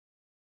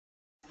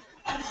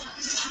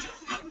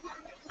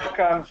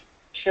Welcome to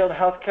Shield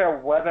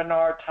Healthcare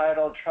webinar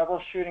titled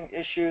Troubleshooting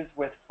Issues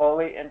with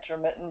Foley,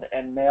 Intermittent,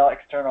 and Male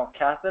External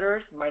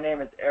Catheters. My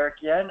name is Eric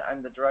Yen.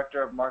 I'm the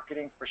Director of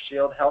Marketing for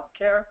Shield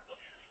Healthcare.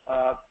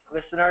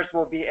 Listeners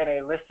will be in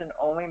a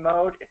listen-only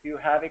mode. If you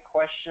have a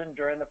question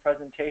during the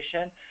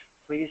presentation,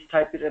 please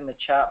type it in the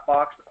chat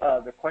box,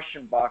 the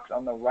question box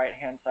on the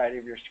right-hand side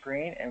of your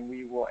screen, and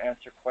we will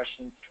answer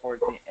questions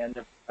towards the end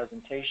of the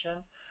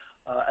presentation.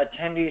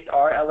 Attendees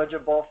are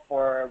eligible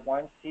for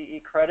 1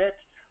 CE credit.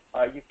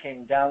 You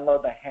can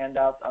download the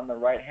handouts on the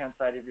right-hand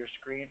side of your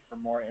screen for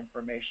more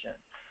information.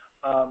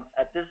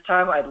 At this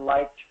time, I'd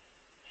like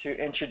to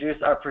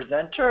introduce our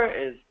presenter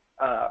is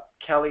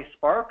Kelly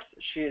Sparks.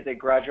 She is a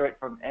graduate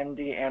from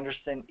MD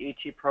Anderson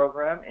ET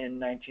program in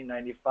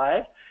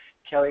 1995.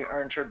 Kelly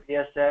earned her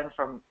BSN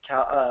from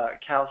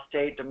Cal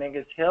State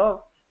Dominguez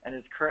Hill and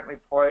is currently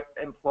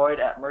employed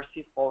at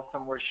Mercy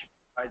Folsom, where she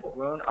provides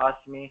wound,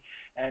 ostomy,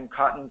 and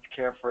continence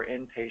care for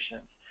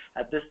inpatients.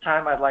 At this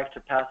time, I'd like to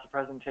pass the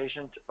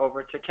presentation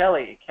over to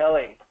Kelly.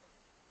 Kelly.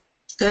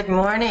 Good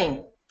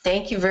morning.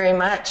 Thank you very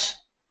much.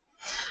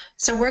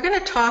 So we're going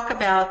to talk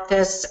about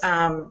this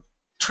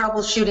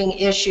troubleshooting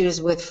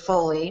issues with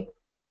Foley,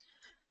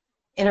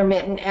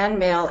 intermittent and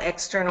male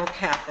external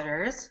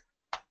catheters.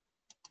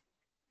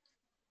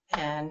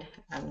 And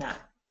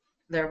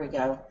there we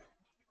go.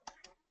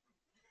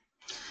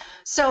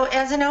 So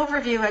as an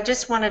overview, I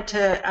just wanted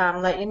to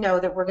let you know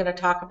that we're going to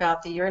talk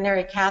about the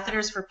urinary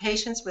catheters for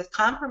patients with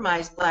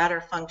compromised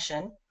bladder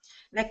function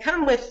that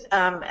come with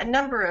a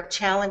number of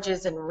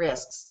challenges and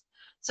risks.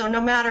 So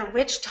no matter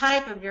which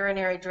type of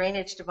urinary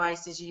drainage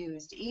device is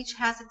used, each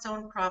has its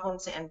own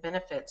problems and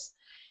benefits.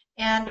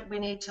 And we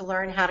need to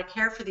learn how to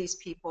care for these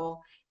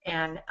people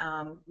and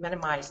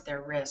minimize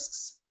their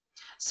risks.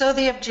 So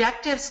the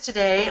objectives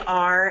today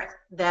are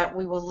that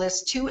we will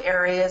list 2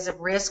 areas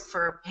of risk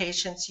for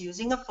patients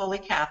using a Foley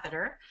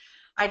catheter,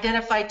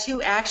 identify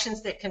 2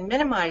 actions that can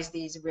minimize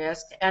these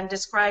risks, and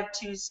describe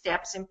 2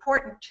 steps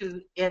important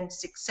in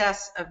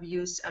success of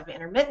use of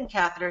intermittent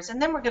catheters. And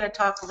then we're going to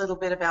talk a little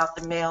bit about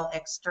the male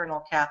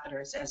external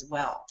catheters as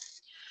well.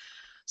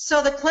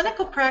 So the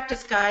clinical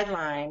practice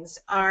guidelines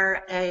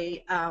are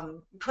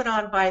put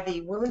on by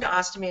the Wound,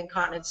 Ostomy, and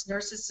Continence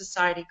Nurses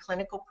Society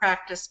Clinical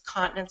Practice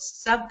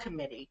Continence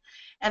Subcommittee.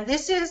 And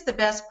this is the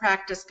best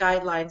practice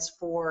guidelines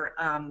for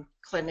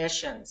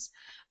clinicians.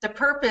 The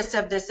purpose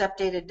of this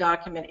updated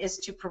document is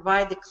to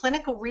provide the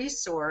clinical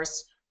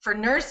resource for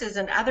nurses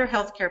and other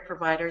healthcare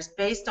providers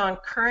based on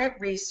current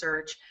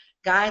research,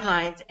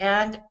 guidelines,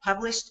 and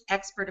published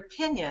expert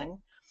opinion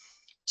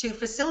to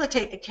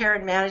facilitate the care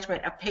and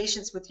management of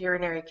patients with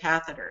urinary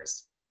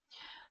catheters.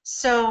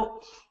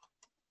 So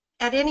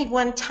at any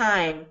one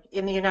time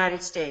in the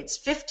United States,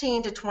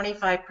 15 to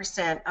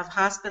 25% of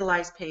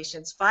hospitalized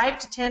patients, 5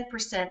 to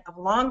 10% of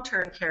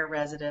long-term care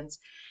residents,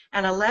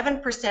 and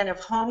 11% of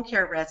home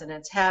care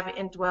residents have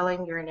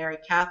indwelling urinary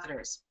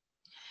catheters.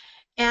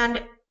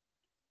 And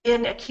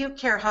in acute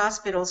care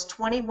hospitals,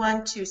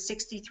 21 to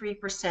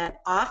 63%,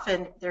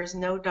 often there's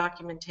no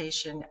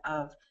documentation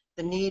of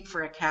the need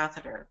for a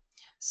catheter.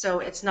 So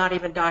it's not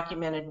even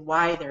documented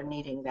why they're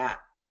needing that.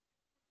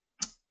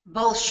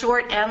 Both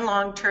short and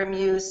long-term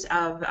use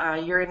of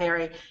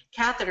urinary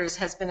catheters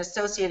has been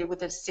associated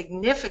with a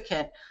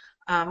significant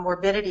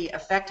morbidity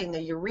affecting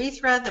the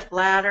urethra, the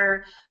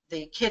bladder,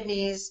 the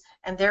kidneys,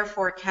 and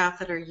therefore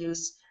catheter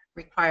use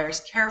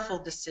requires careful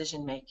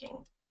decision-making.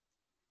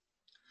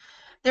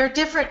 There are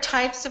different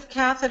types of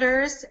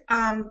catheters.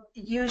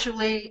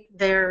 Usually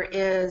there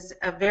is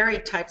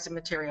varied types of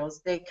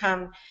materials. They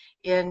come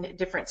in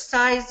different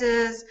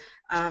sizes.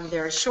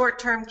 There are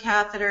short-term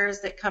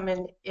catheters that come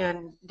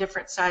in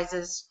different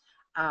sizes.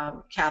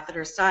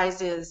 Catheter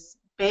sizes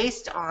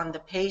based on the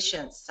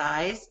patient's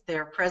size,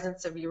 their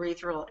presence of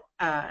urethral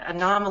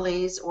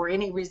anomalies, or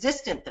any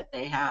resistance that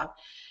they have.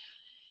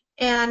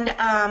 And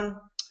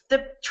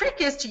the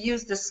trick is to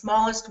use the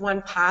smallest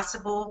one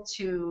possible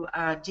to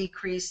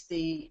decrease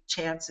the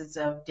chances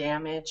of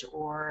damage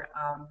or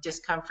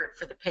discomfort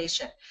for the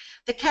patient.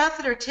 The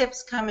catheter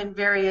tips come in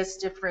various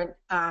different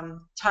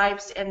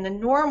types, and the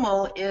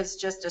normal is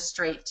just a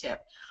straight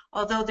tip,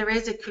 although there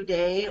is a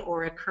coude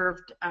or a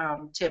curved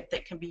tip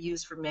that can be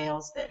used for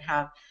males that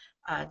have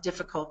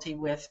difficulty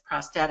with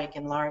prostatic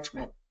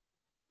enlargement.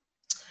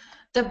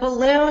 The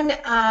balloon,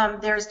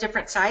 there's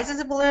different sizes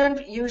of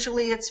balloon.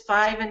 Usually it's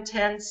 5 and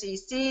 10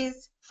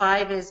 cc's.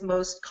 5 is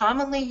most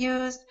commonly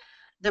used.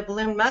 The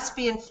balloon must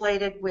be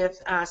inflated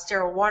with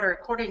sterile water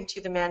according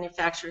to the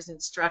manufacturer's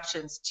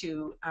instructions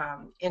to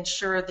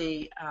ensure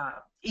the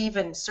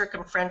even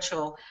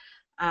circumferential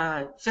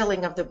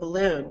filling of the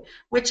balloon,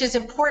 which is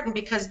important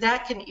because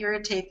that can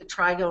irritate the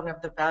trigone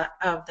of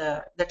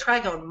the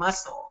trigone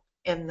muscle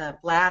in the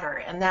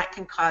bladder, and that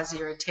can cause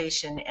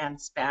irritation and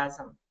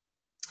spasm.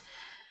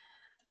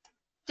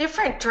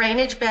 Different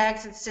drainage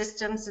bags and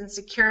systems and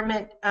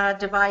securement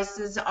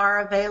devices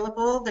are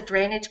available. The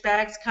drainage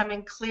bags come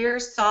in clear,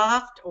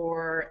 soft,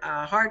 or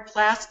hard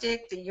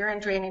plastic. The urine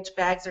drainage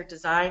bags are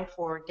designed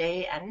for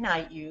day and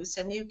night use,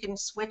 and you can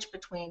switch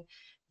between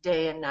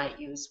day and night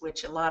use,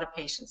 which a lot of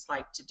patients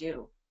like to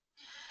do.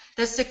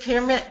 The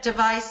securement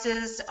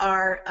devices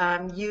are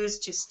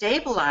used to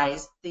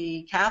stabilize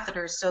the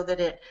catheter so that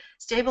it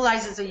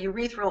stabilizes a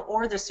urethral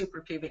or the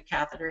suprapubic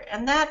catheter,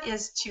 and that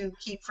is to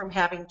keep from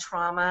having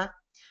trauma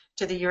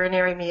to the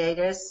urinary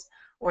meatus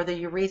or the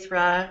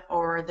urethra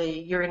or the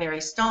urinary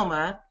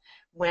stoma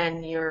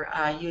when you're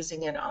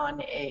using it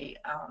on a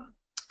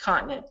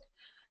continent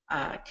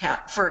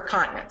for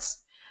continence.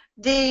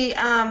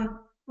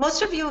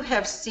 Most of you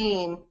have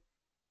seen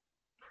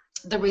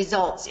the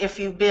results. If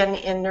you've been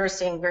in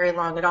nursing very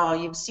long at all,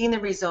 you've seen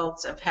the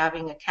results of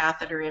having a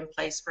catheter in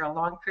place for a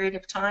long period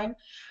of time,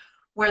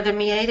 where the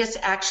meatus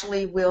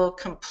actually will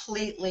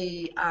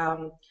completely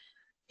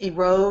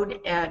erode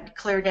and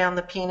clear down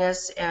the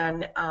penis,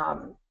 and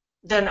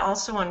then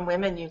also in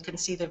women you can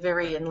see the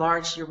very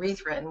enlarged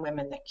urethra in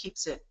women that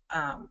keeps it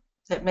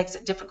that makes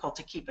it difficult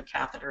to keep a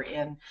catheter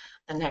in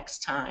the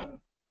next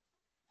time.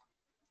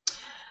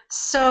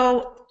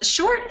 So the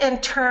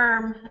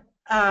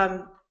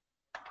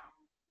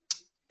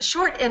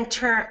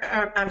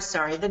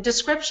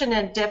description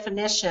and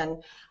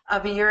definition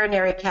of a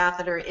urinary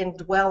catheter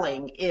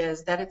indwelling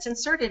is that it's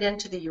inserted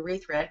into the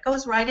urethra. It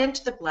goes right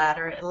into the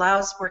bladder. It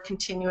allows for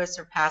continuous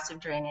or passive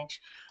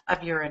drainage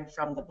of urine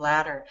from the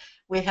bladder.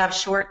 We have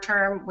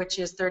short-term, which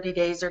is 30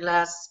 days or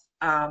less,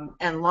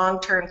 and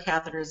long-term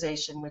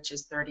catheterization, which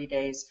is 30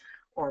 days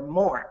or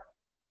more.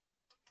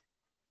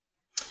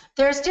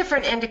 There's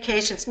different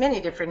indications,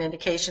 many different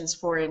indications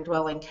for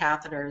indwelling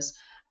catheters.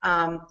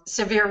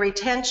 Severe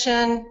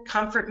retention,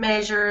 comfort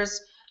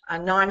measures,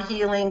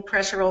 non-healing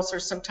pressure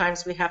ulcers.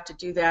 Sometimes we have to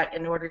do that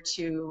in order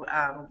to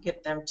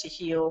get them to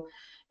heal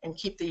and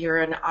keep the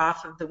urine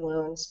off of the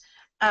wounds.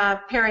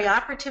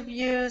 Perioperative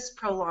use,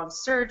 prolonged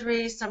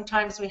surgery.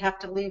 Sometimes we have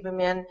to leave them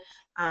in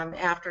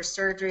after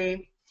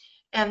surgery.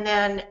 And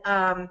then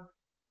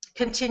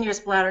continuous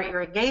bladder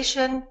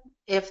irrigation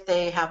if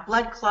they have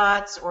blood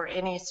clots or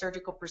any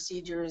surgical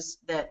procedures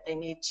that they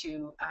need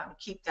to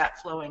keep that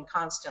flowing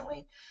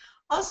constantly.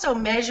 Also,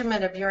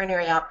 measurement of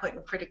urinary output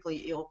in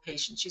critically ill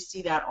patients. You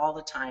see that all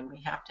the time.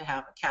 We have to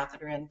have a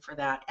catheter in for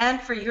that.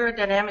 And for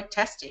urodynamic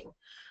testing,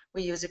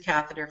 we use a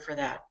catheter for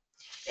that.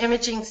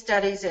 Imaging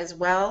studies as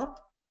well.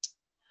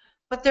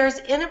 But there's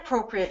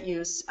inappropriate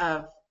use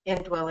of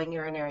indwelling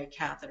urinary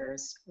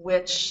catheters,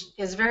 which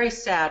is very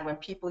sad when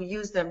people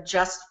use them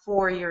just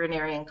for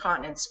urinary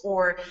incontinence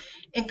or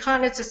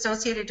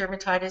incontinence-associated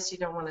dermatitis. You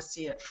don't want to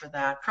see it for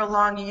that.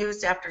 Prolonged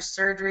use after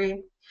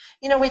surgery.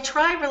 You know, we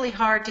try really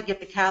hard to get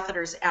the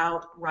catheters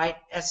out right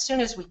as soon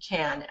as we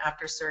can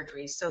after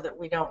surgery so that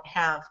we don't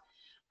have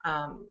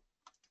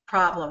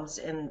problems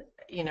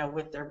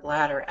with their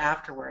bladder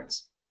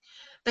afterwards.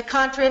 The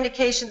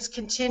contraindications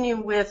continue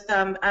with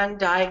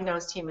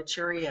undiagnosed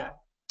hematuria.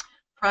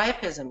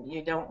 Priapism,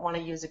 you don't want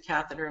to use a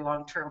catheter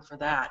long-term for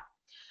that.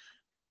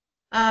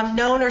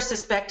 Known or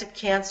suspected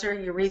cancer,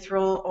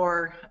 urethral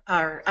or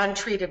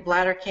untreated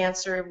bladder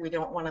cancer, we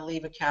don't want to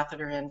leave a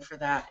catheter in for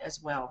that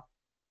as well.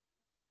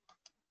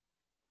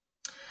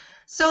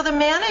 So the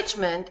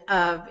management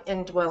of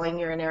indwelling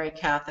urinary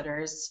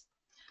catheters,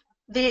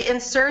 the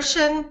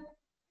insertion,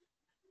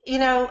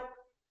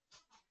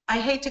 I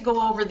hate to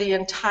go over the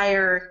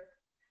entire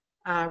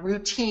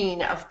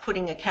routine of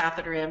putting a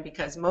catheter in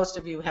because most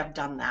of you have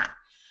done that.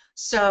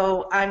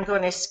 So I'm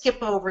going to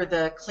skip over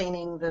the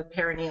cleaning the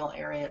perineal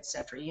area,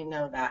 etc. You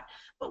know that.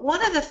 But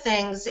one of the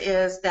things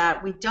is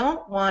that we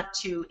don't want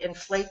to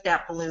inflate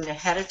that balloon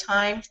ahead of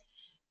time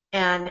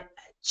and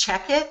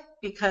check it,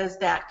 because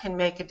that can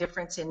make a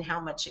difference in how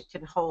much it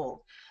can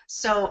hold.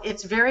 So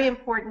it's very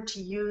important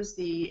to use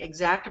the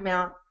exact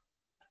amount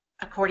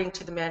according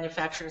to the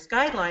manufacturer's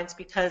guidelines,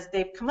 because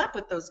they've come up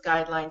with those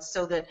guidelines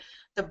so that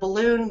the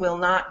balloon will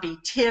not be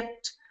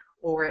tipped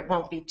or it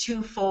won't be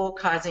too full,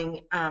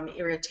 causing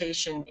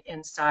irritation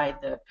inside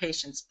the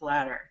patient's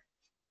bladder.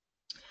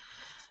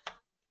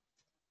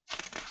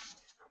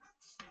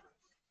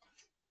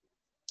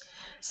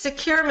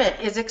 Securement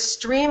is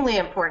extremely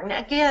important,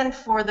 again,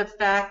 for the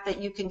fact that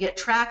you can get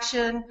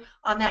traction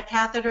on that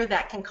catheter.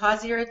 That can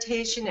cause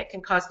irritation, it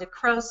can cause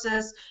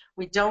necrosis.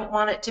 We don't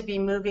want it to be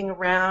moving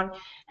around.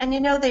 And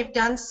they've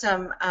done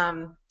some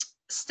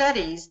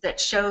studies that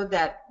show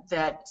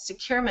that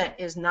securement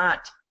is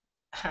not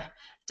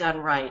done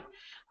right.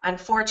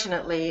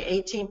 Unfortunately,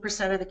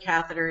 18% of the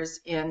catheters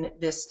in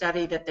this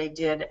study that they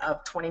did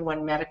of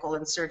 21 medical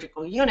and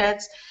surgical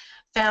units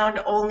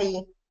found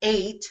only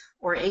 8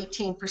 or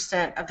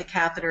 18% of the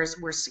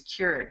catheters were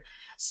secured.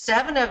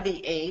 7 of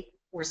the 8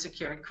 were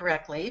secured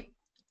correctly.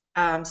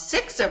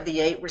 6 of the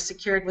 8 were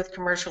secured with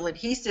commercial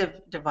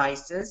adhesive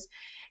devices,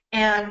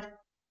 and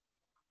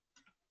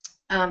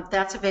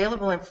that's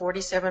available in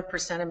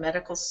 47% of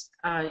medical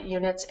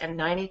units and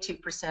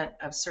 92%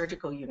 of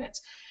surgical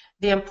units.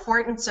 The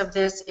importance of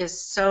this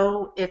is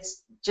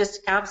it's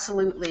just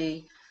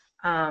absolutely,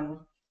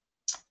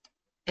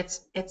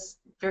 it's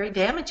very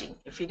damaging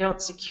if you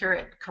don't secure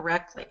it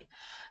correctly.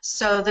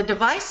 So the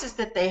devices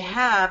that they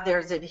have,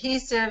 there's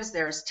adhesives,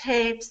 there's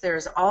tapes,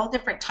 there's all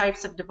different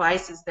types of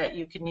devices that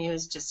you can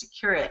use to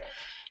secure it.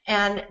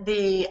 And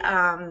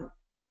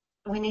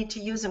we need to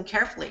use them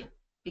carefully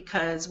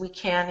because we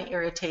can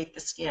irritate the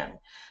skin.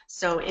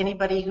 So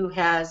anybody who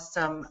has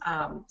some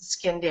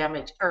skin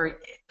damage or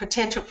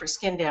potential for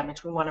skin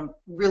damage, we want to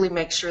really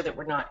make sure that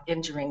we're not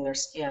injuring their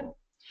skin.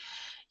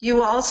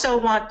 You also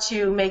want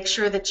to make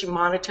sure that you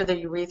monitor the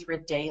urethra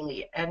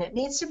daily, and it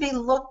needs to be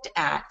looked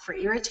at for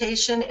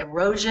irritation,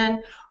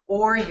 erosion,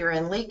 or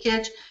urine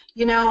leakage.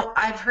 You know,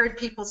 I've heard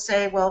people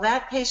say, well,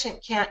 that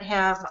patient can't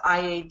have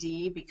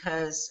IAD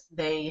because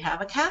they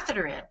have a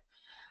catheter in.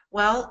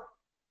 Well,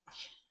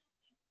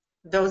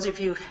 those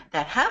of you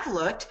that have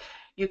looked,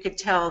 you could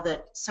tell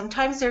that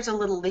sometimes there's a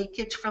little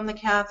leakage from the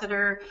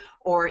catheter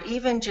or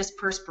even just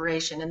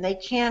perspiration, and they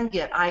can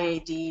get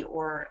IAD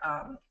or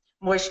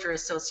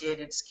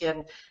moisture-associated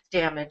skin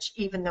damage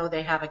even though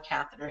they have a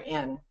catheter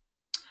in.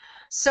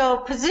 So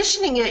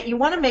positioning it, you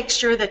want to make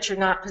sure that you're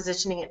not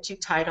positioning it too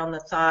tight on the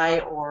thigh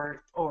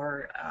or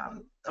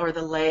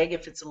the leg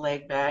if it's a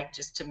leg bag,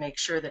 just to make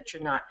sure that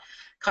you're not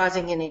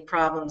causing any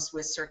problems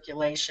with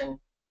circulation.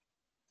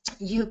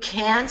 You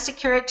can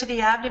secure it to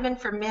the abdomen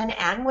for men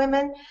and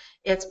women.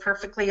 It's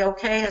perfectly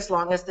okay as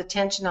long as the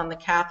tension on the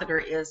catheter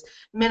is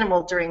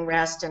minimal during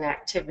rest and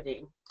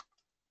activity.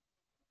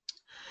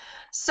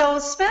 So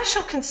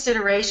special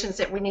considerations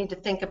that we need to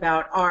think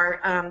about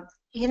are,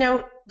 you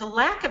know, the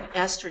lack of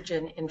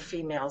estrogen in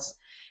females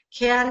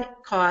can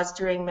cause,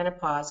 during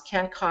menopause,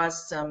 can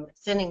cause some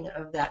thinning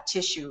of that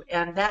tissue,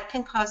 and that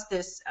can cause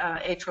this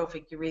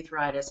atrophic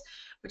urethritis,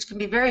 which can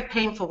be very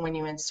painful when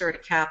you insert a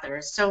catheter.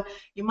 So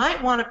you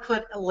might want to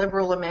put a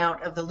liberal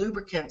amount of the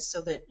lubricant so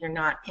that you're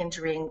not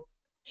injuring,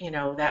 you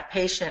know, that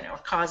patient or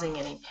causing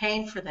any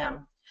pain for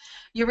them.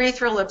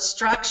 Urethral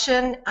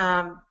obstruction,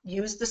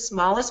 use the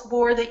smallest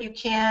bore that you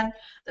can,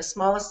 the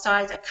smallest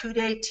size. A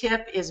coude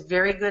tip is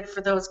very good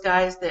for those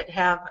guys that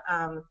have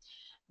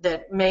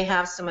that may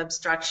have some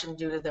obstruction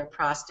due to their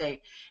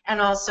prostate, and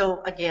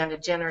also, again, a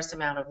generous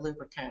amount of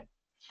lubricant.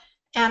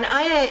 And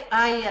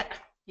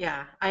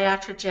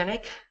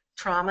iatrogenic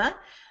trauma.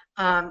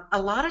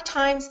 A lot of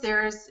times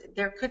there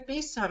could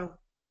be some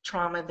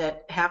trauma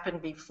that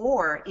happened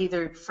before,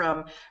 either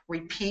from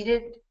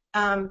repeated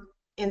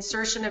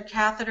insertion of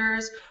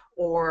catheters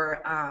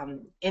or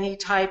any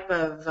type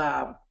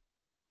of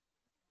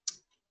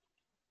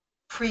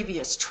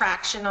previous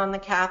traction on the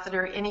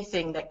catheter,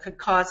 anything that could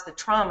cause the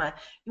trauma.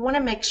 You want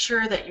to make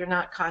sure that you're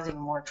not causing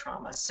more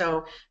trauma.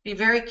 So be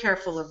very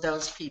careful of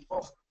those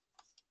people.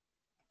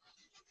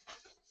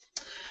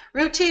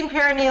 Routine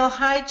perineal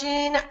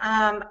hygiene,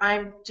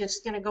 I'm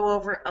just going to go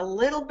over a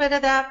little bit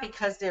of that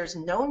because there's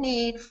no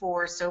need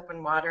for soap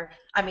and water.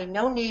 I mean,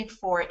 no need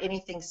for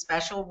anything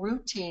special.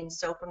 Routine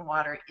soap and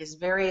water is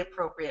very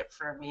appropriate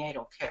for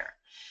meatal care.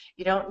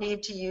 You don't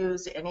need to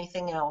use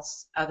anything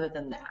else other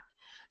than that.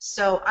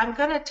 So I'm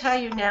going to tell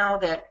you now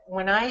that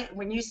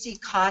when you see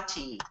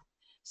CAUTI,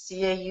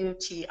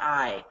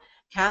 C-A-U-T-I,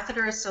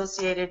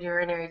 catheter-associated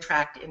urinary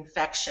tract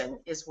infection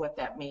is what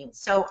that means.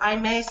 So I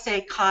may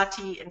say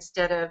CAUTI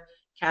instead of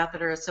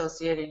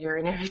catheter-associated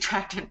urinary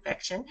tract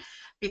infection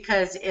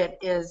because it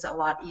is a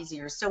lot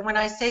easier. So when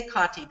I say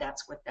CAUTI,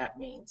 that's what that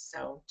means.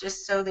 So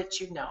just so that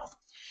you know.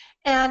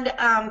 And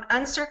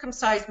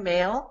uncircumcised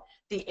male,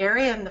 the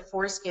area in the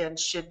foreskin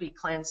should be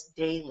cleansed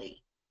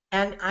daily.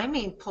 And I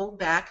mean pulled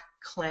back,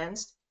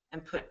 cleansed,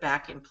 and put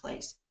back in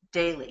place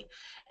daily.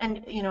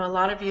 And you know, a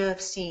lot of you have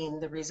seen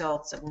the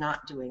results of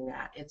not doing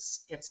that.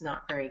 It's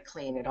not very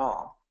clean at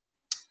all.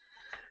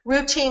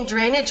 Routine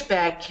drainage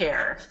bag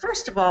care.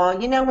 First of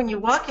all, you know, when you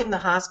walk in the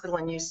hospital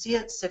and you see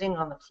it sitting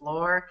on the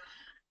floor,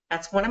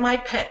 that's one of my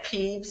pet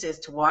peeves, is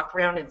to walk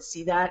around and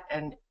see that,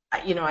 and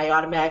you know, I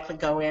automatically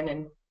go in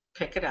and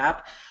pick it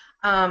up.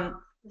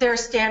 There are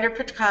standard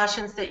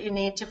precautions that you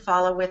need to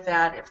follow with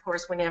that. Of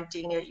course, when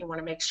emptying it, you want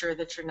to make sure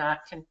that you're not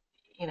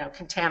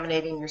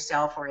contaminating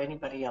yourself or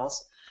anybody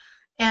else.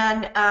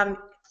 And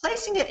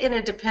placing it in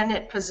a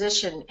dependent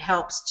position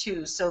helps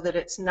too, so that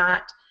it's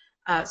not,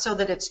 so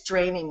that it's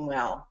draining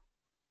well.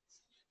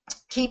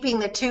 Keeping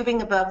the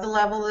tubing above the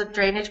level of the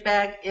drainage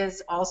bag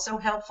is also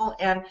helpful,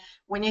 and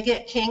when you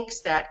get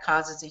kinks, that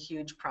causes a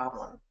huge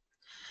problem.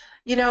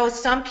 You know,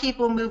 some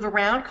people move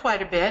around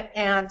quite a bit,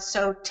 and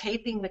so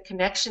taping the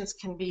connections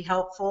can be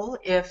helpful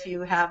if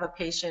you have a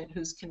patient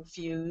who's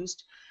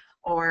confused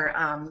or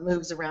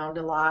moves around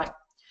a lot.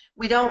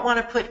 We don't want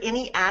to put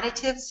any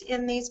additives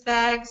in these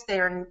bags.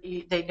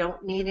 They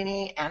don't need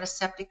any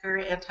antiseptic or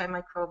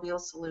antimicrobial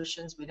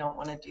solutions. We don't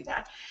want to do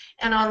that.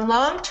 And on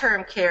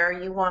long-term care,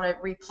 you want to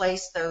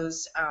replace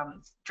those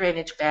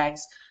drainage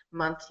bags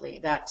monthly.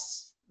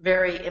 That's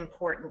very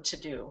important to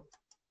do.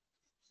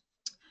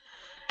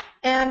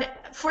 And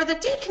for the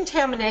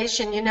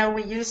decontamination, you know,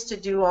 we used to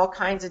do all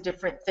kinds of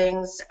different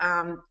things,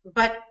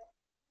 but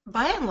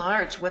by and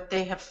large, what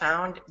they have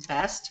found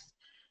best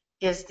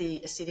is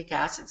the acetic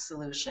acid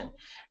solution.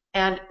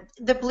 And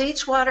the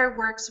bleach water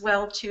works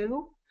well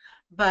too,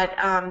 but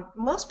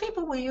most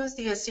people will use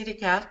the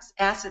acetic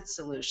acid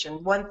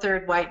solution,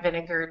 1/3 white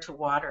vinegar to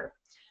water,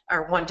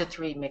 or 1 to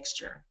 3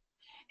 mixture.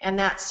 and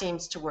that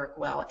seems to work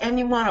well. And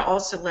you want to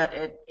also let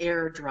it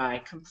air dry,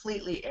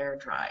 completely air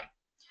dry.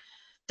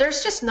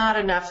 There's just not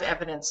enough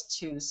evidence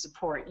to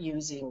support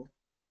using,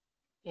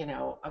 you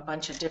know, a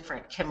bunch of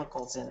different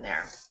chemicals in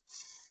there.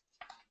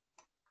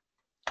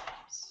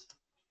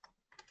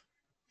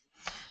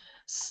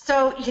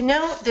 So, you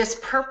know, this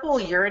purple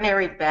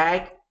urinary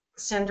bag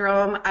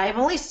syndrome, I've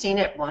only seen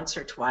it once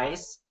or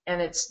twice, and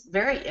it's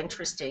very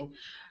interesting.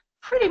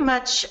 Pretty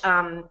much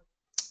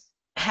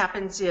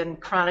happens in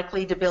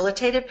chronically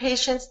debilitated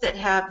patients that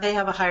have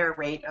a higher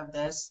rate of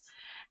this,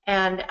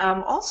 and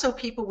also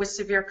people with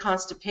severe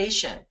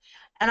constipation.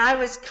 And I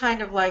was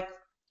kind of like,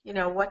 you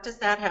know, what does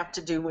that have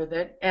to do with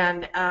it?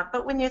 And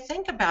but when you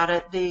think about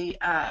it, the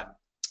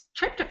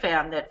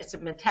tryptophan that is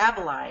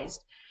metabolized,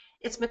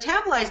 it's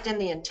metabolized in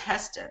the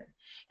intestine,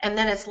 and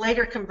then it's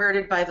later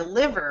converted by the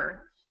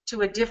liver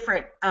to a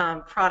different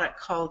product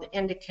called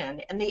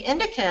indican. And the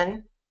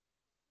indican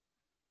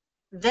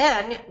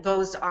then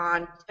goes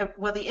on,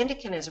 well, the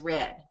indican is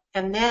red,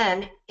 and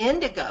then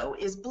indigo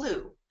is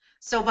blue.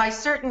 So by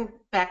certain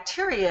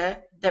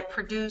bacteria that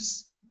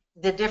produce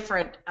the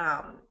different,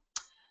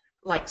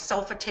 like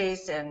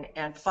sulfatase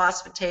and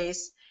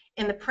phosphatase,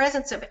 in the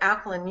presence of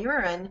alkaline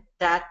urine,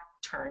 that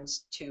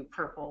turns to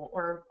purple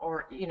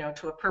or you know,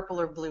 to a purple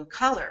or blue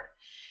color.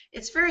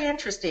 It's very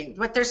interesting,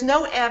 but there's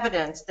no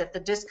evidence that the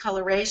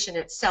discoloration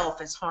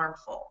itself is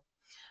harmful.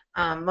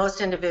 Most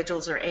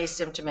individuals are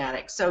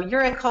asymptomatic. So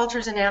urine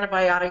cultures and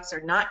antibiotics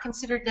are not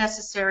considered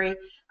necessary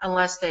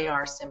unless they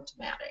are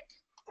symptomatic.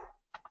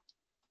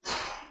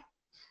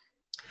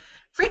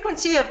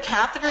 Frequency of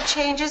catheter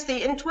changes.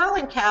 The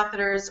indwelling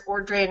catheters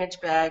or drainage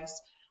bags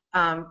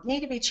need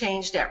to be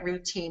changed at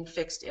routine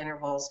fixed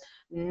intervals.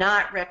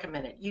 Not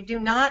recommended. You do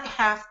not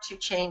have to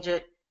change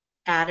it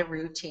at a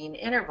routine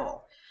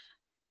interval.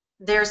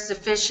 There's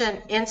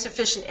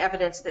insufficient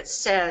evidence that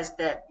says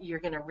that you're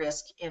going to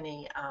risk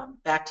any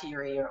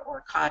bacteria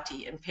or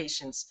COTI in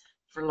patients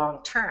for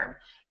long term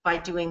by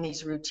doing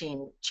these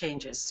routine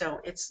changes. So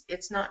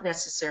it's not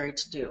necessary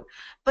to do.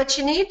 But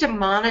you need to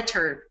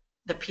monitor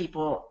the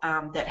people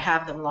that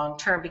have them long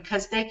term,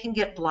 because they can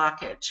get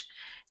blockage.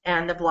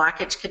 And the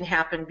blockage can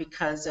happen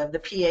because of the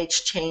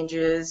pH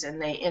changes,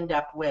 and they end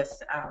up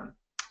with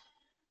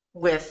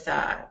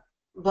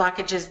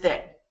blockages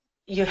that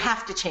you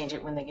have to change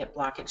it when they get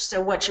blockage.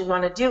 So what you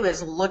want to do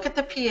is look at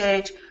the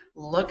pH,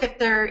 look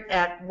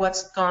at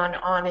what's gone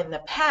on in the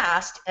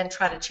past, and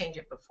try to change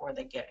it before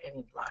they get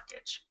any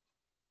blockage.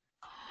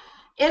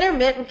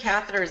 Intermittent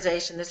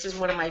catheterization. This is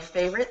one of my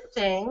favorite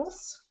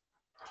things.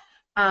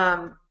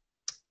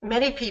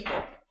 Many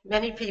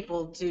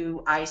people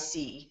do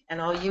IC,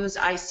 and I'll use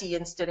IC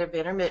instead of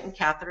intermittent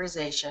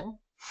catheterization.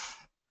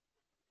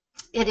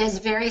 It is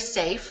very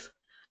safe.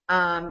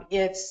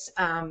 It's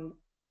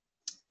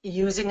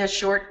using a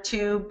short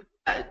tube,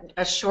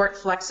 a short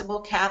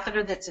flexible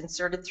catheter that's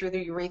inserted through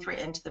the urethra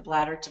into the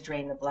bladder to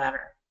drain the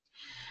bladder.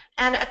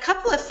 And a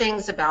couple of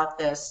things about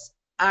this.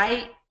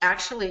 I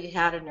actually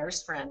had a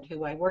nurse friend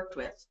who I worked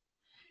with,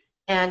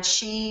 and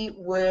she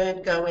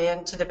would go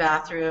into the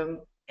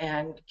bathroom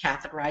and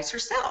catheterize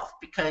herself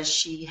because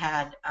she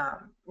had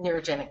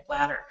neurogenic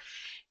bladder,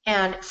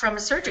 and from a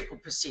surgical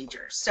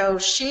procedure. So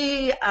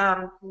she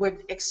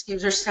would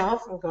excuse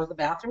herself and go to the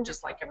bathroom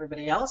just like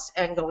everybody else,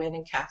 and go in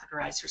and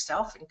catheterize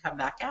herself and come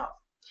back out.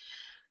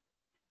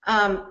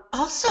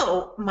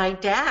 Also, my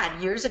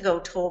dad years ago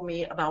told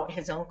me about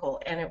his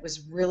uncle, and it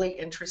was really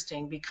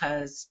interesting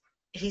because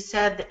he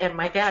said, and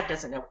my dad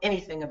doesn't know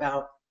anything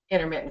about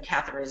intermittent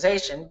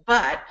catheterization,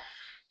 but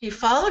he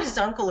followed his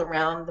uncle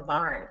around the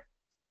barn.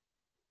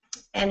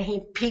 And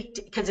he peeked,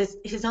 because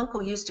his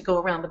uncle used to go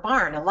around the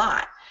barn a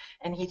lot,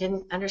 and he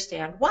didn't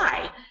understand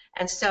why.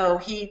 And so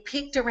he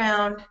peeked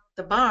around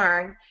the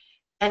barn,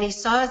 and he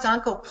saw his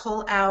uncle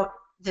pull out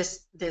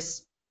this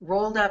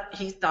rolled up,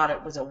 he thought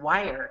it was a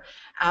wire,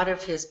 out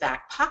of his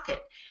back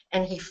pocket.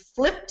 And he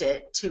flipped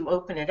it to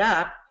open it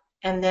up,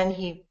 and then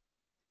he,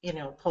 you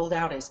know, pulled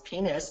out his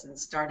penis and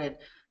started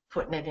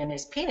putting it in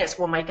his penis.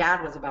 Well, my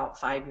dad was about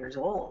 5 years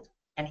old,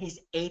 and he's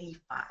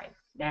 85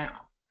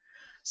 now.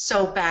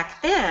 So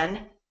back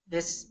then,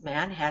 this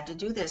man had to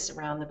do this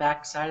around the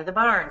back side of the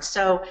barn.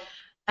 So,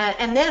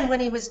 and then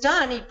when he was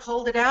done, he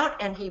pulled it out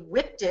and he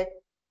whipped it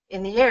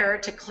in the air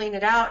to clean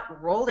it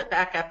out, rolled it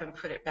back up, and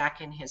put it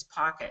back in his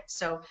pocket.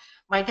 So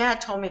my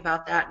dad told me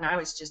about that, and I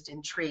was just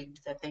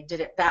intrigued that they did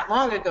it that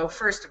long ago,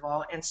 first of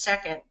all, and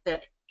second,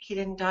 that he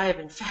didn't die of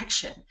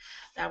infection.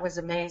 That was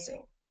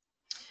amazing.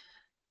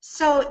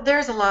 So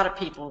there's a lot of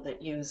people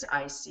that use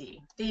IC.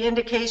 The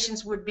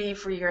indications would be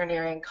for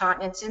urinary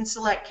incontinence in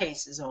select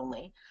cases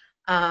only.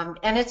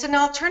 And it's an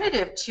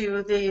alternative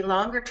to the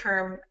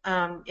longer-term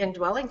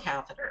indwelling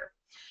catheter.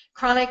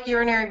 Chronic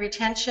urinary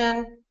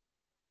retention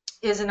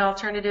is an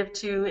alternative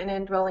to an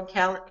indwelling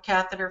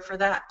catheter for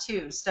that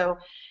too. So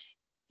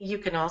you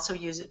can also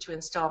use it to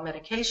install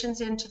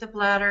medications into the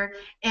bladder,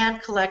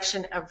 and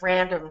collection of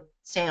random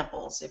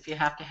samples if you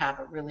have to have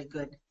a really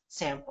good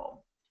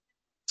sample.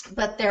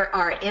 But there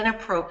are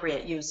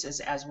inappropriate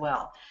uses as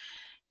well.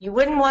 You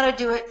wouldn't want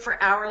to do it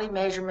for hourly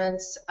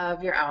measurements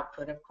of your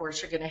output. Of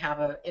course, you're going to have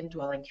an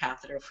indwelling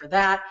catheter for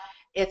that.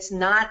 It's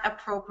not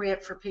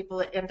appropriate for people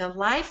at end of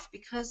life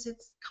because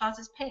it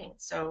causes pain.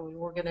 So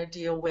we're going to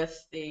deal with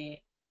the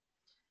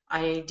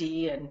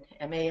IAD and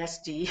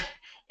MASD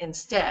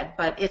instead,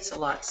 but it's a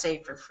lot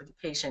safer for the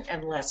patient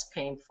and less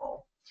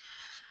painful.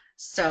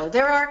 So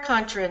there are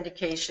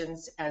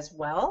contraindications as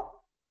well.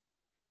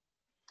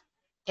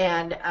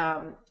 And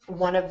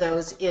one of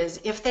those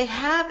is if they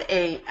have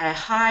a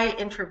high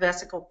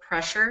intravesical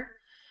pressure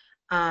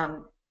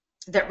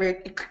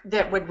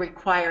that would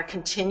require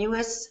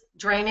continuous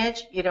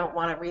drainage. You don't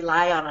want to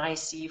rely on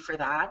IC for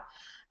that.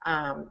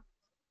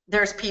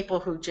 There's people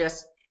who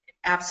just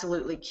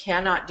absolutely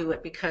cannot do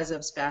it because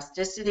of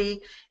spasticity,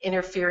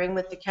 interfering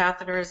with the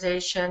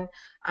catheterization,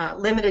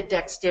 limited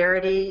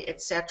dexterity,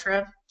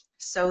 etc.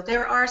 So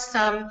there are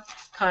some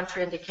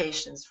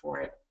contraindications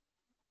for it.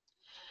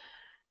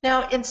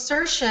 Now,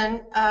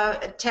 insertion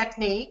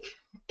technique,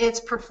 it's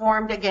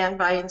performed again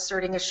by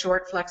inserting a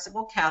short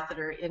flexible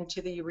catheter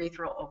into the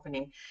urethral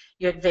opening.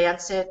 You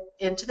advance it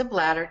into the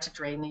bladder to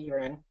drain the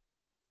urine.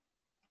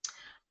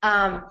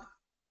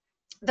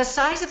 The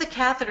size of the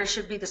catheter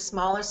should be the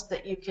smallest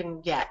that you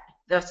can get,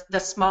 the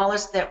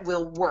smallest that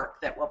will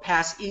work, that will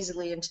pass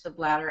easily into the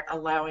bladder,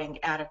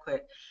 allowing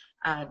adequate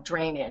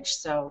drainage.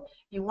 So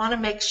you want to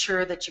make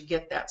sure that you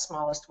get that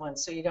smallest one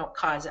so you don't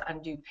cause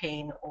undue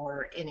pain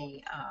or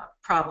any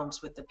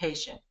problems with the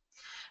patient.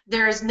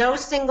 There is no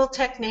single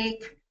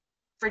technique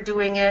for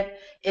doing it.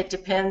 It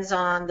depends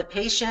on the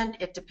patient,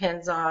 it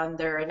depends on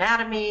their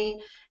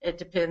anatomy, it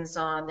depends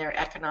on their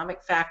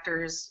economic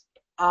factors,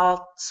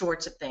 all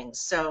sorts of things.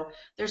 So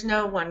there's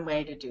no one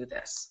way to do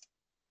this.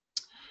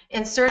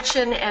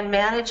 Insertion and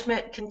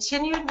management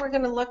continued. We're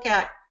going to look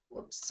at,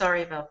 whoops,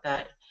 sorry about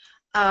that.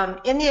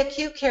 In the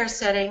acute care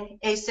setting,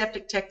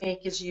 aseptic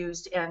technique is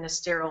used and a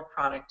sterile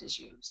product is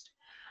used.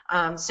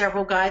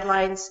 Several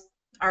guidelines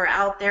are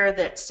out there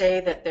that say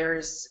that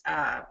there's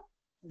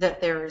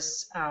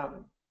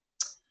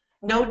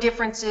no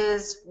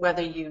differences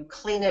whether you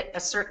clean it a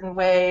certain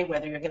way,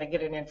 whether you're going to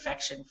get an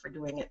infection for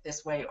doing it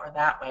this way or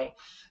that way.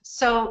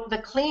 So the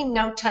clean,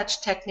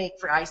 no-touch technique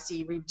for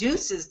IC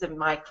reduces the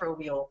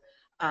microbial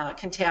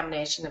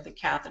contamination of the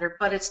catheter,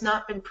 but it's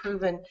not been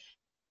proven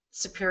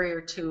superior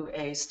to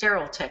a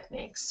sterile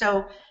technique.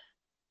 So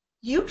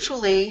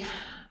usually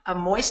a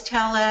moist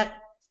towelette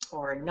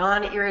or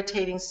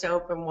non-irritating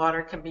soap and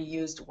water can be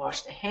used to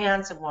wash the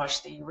hands and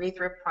wash the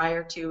urethra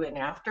prior to and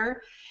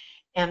after,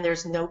 and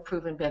there's no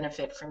proven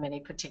benefit from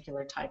any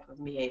particular type of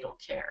meatal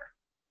care.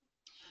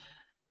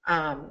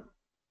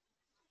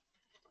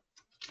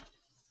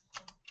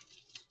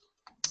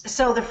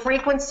 So the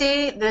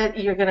frequency that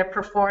you're going to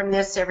perform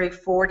this every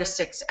 4 to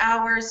 6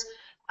 hours,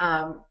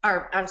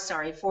 or I'm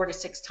sorry, 4 to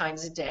 6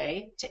 times a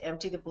day to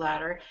empty the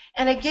bladder.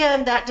 And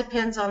again, that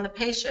depends on the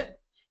patient.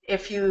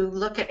 If you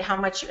look at how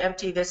much you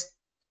empty this,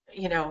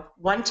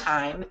 one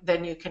time,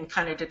 then you can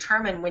kind of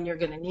determine when you're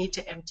going to need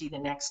to empty the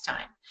next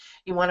time.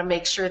 You want to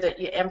make sure that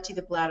you empty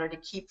the bladder to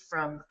keep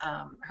from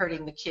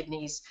hurting the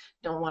kidneys.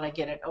 Don't want to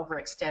get it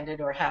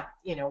overextended or have,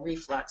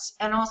 reflux,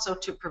 and also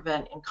to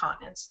prevent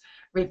incontinence,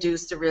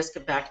 reduce the risk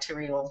of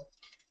bacterial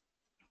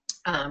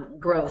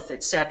growth,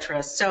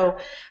 etc. So,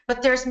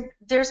 but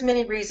there's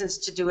many reasons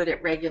to do it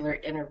at regular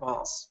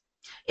intervals.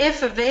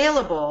 If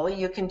available,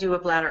 you can do a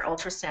bladder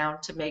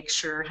ultrasound to make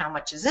sure how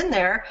much is in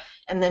there,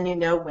 and then you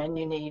know when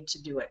you need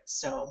to do it.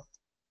 So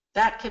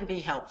that can be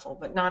helpful,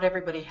 but not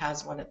everybody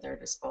has one at their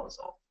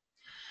disposal.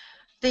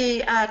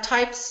 The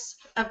types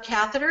of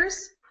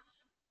catheters,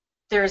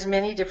 there's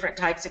many different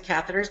types of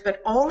catheters,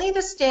 but only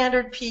the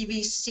standard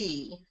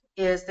PVC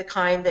is the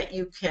kind that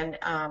you can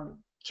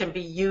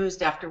be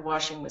used after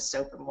washing with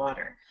soap and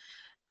water.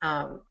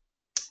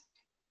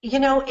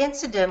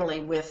 Incidentally,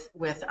 with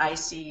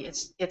IC,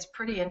 it's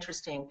pretty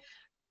interesting.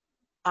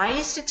 I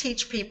used to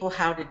teach people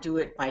how to do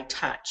it by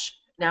touch.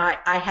 Now,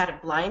 I had a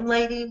blind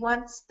lady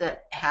once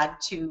that had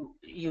to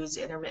use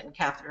intermittent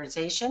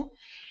catheterization,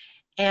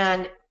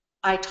 and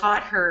I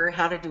taught her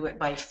how to do it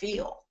by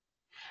feel.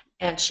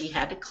 And she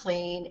had to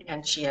clean,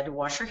 and she had to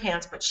wash her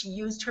hands, but she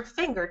used her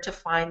finger to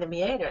find the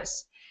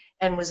meatus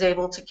and was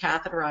able to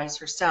catheterize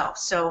herself.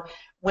 So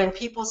when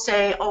people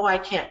say, oh, I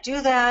can't do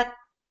that,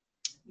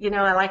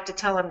 I like to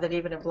tell them that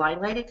even a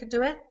blind lady could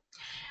do it.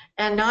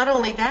 And not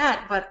only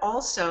that, but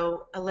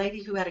also a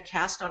lady who had a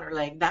cast on her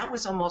leg, that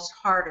was almost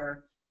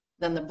harder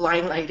than the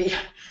blind lady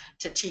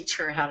to teach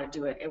her how to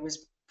do it. It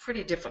was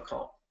pretty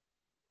difficult.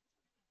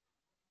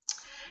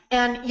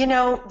 And,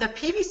 the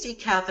PVC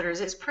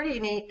catheters, it's pretty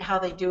neat how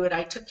they do it.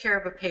 I took care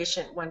of a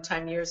patient one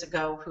time years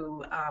ago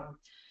who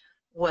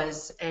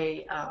was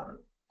a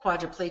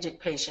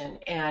quadriplegic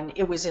patient, and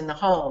it was in the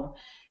home.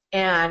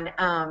 And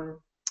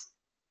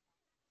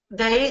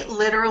they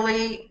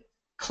literally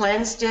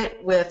cleansed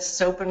it with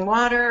soap and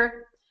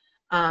water,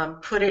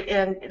 put it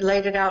in,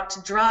 laid it out to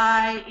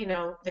dry.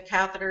 The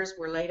catheters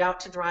were laid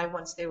out to dry.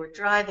 Once they were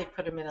dry, they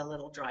put them in a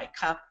little dry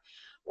cup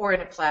or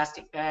in a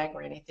plastic bag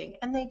or anything,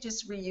 and they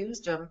just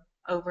reused them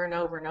over and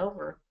over and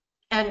over.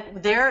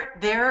 And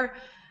their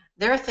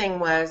Their thing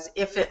was,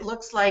 if it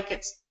looks like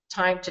it's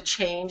time to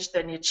change,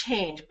 then you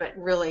change, but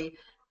really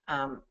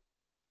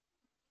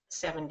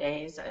 7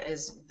 days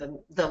is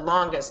the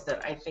longest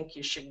that I think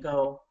you should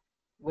go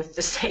with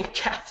the same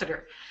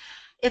catheter.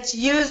 It's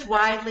used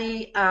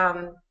widely,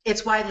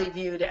 it's widely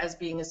viewed as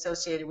being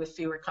associated with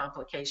fewer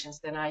complications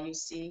than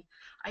IUC.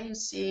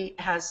 IUC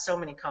has so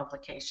many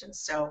complications,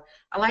 so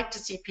I like to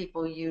see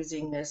people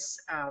using this,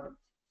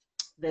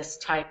 this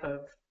type of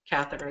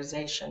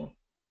catheterization.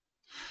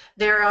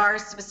 There are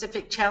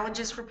specific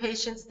challenges for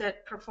patients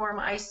that perform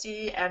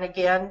IC, and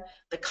again,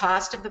 the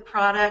cost of the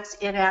products,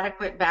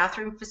 inadequate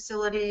bathroom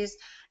facilities,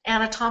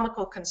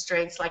 anatomical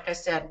constraints, like I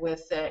said,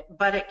 with it,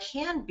 but it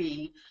can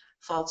be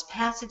false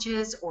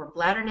passages or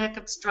bladder neck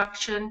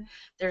obstruction.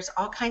 There's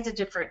all kinds of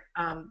different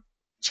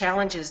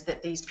challenges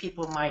that these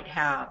people might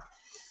have.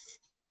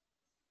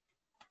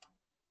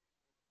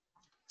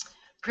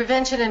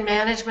 Prevention and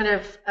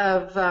management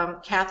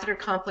of catheter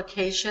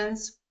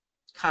complications,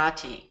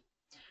 CATI.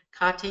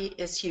 CATI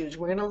is huge.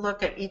 We're going to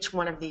look at each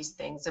one of these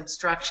things: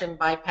 obstruction,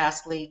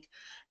 bypass leak,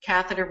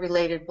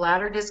 catheter-related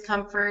bladder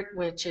discomfort,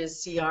 which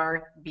is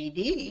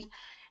CRBD,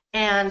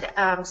 and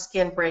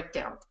skin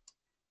breakdown.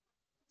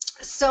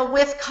 So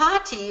with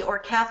CATI, or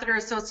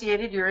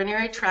catheter-associated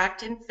urinary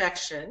tract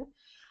infection,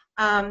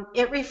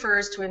 it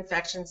refers to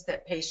infections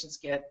that patients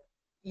get,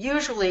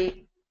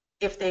 usually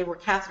if they were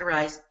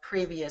catheterized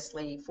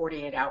previously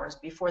 48 hours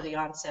before the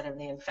onset of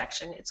the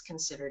infection, it's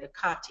considered a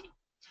CATI.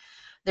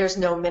 There's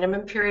no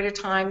minimum period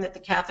of time that the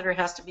catheter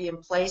has to be in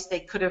place. They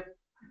could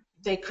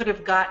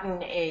have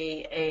gotten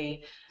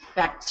a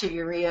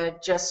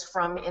bacteriuria just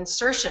from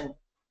insertion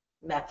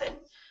method.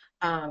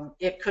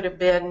 It could have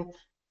been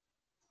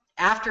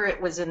after it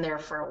was in there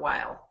for a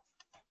while.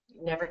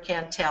 You never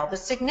can tell. The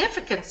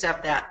significance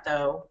of that,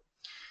 though,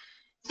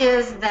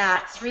 is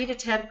that 3 to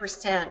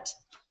 10%,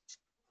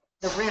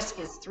 the risk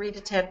is 3 to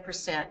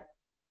 10%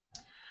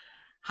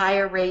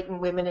 higher rate in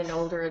women and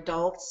older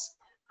adults.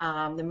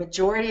 The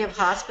majority of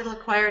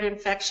hospital-acquired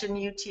infection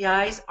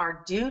UTIs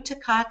are due to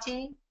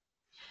CATI.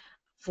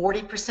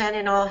 40%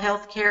 in all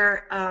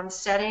healthcare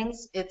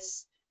settings.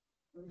 It's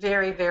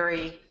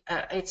very,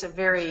 it's a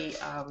very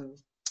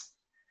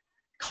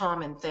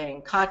common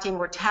thing. CATI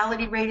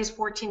mortality rate is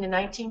 14 to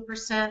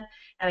 19%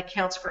 and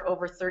accounts for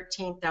over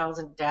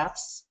 13,000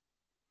 deaths.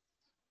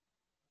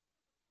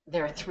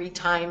 They're 3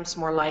 times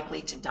more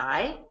likely to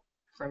die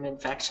from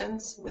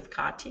infections with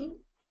CATI.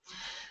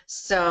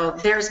 So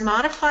there's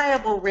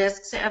modifiable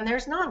risks and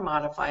there's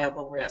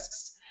non-modifiable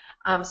risks.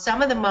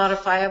 Some of the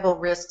modifiable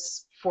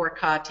risks for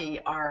CATI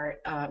are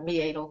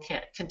meatal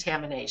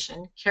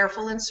contamination.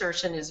 Careful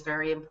insertion is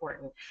very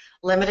important.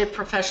 Limited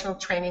professional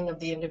training of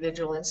the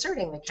individual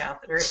inserting the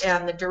catheter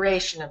and the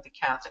duration of the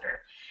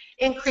catheter.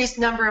 Increased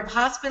number of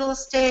hospital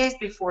stays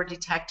before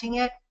detecting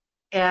it,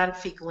 and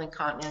fecal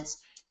incontinence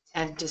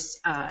and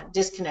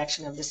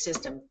disconnection of the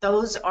system.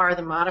 Those are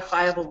the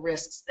modifiable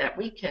risks that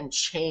we can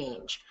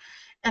change.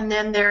 And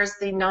then there's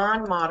the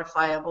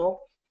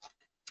non-modifiable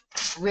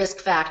risk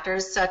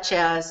factors, such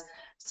as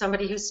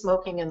somebody who's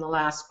smoking in the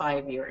last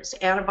 5 years,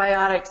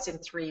 antibiotics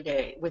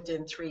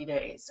within 3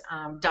 days,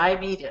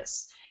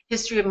 diabetes,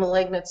 history of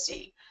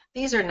malignancy.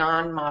 These are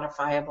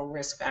non-modifiable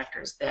risk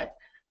factors that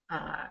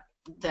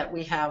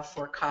we have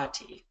for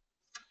CATI.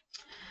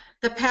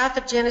 The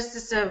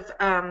pathogenesis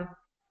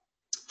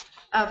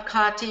of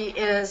CATI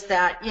is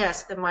that,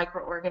 yes, the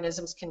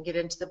microorganisms can get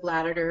into the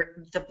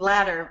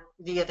bladder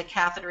via the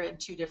catheter in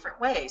 2 different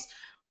ways: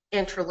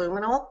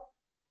 intraluminal,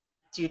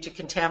 due to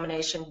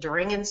contamination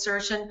during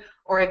insertion,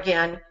 or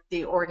again,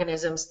 the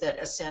organisms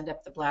that ascend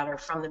up the bladder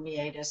from the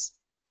meatus,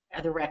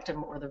 the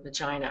rectum, or the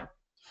vagina.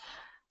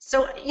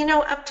 So, you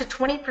know, up to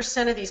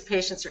 20% of these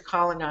patients are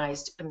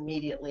colonized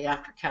immediately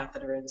after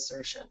catheter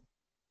insertion.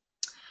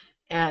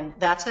 And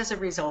that's as a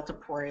result of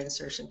poor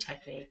insertion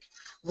technique.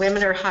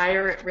 Women are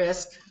higher at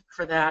risk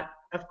for that,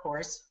 of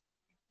course,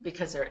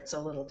 because it's a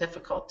little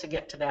difficult to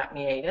get to that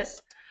meatus.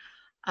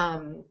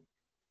 And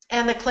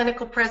the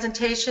clinical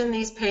presentation,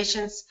 these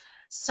patients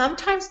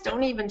sometimes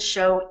don't even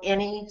show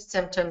any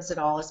symptoms at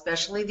all,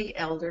 especially the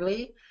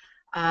elderly.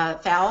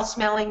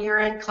 Foul-smelling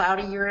urine,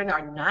 cloudy urine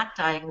are not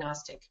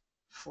diagnostic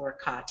for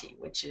CATI,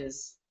 which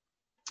is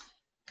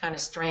kind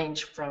of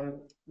strange from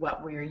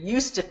what we're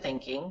used to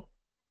thinking.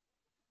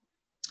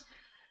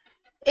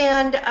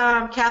 And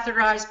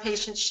catheterized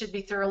patients should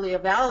be thoroughly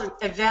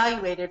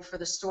evaluated for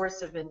the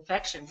source of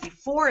infection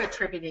before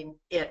attributing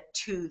it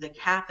to the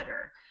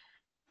catheter.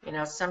 You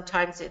know,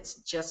 sometimes it's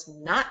just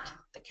not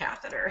the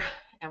catheter,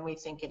 and we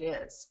think it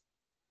is.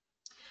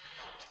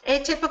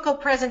 Atypical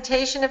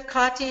presentation of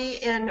CATI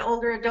in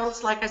older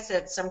adults, like I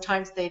said,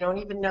 sometimes they don't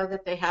even know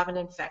that they have an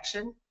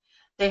infection.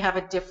 They have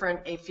a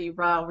different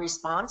afebrile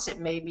response. It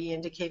may be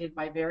indicated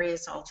by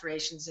various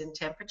alterations in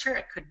temperature.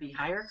 It could be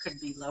higher,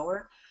 could be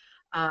lower.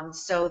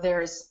 So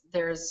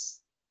there's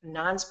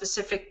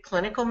non-specific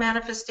clinical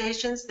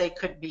manifestations. They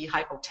could be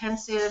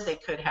hypotensive, they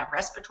could have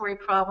respiratory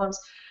problems,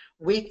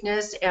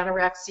 weakness,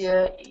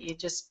 anorexia, you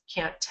just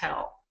can't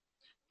tell.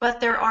 But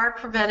there are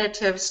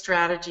preventative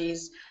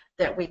strategies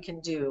that we can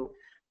do.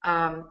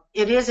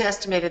 It is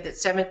estimated that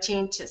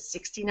 17 to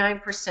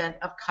 69%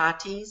 of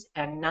CATIs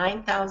and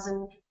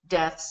 9,000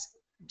 deaths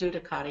due to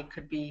CATI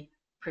could be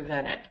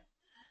prevented.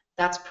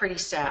 That's pretty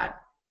sad.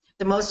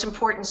 The most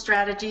important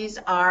strategies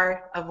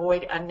are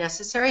avoid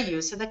unnecessary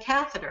use of the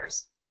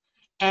catheters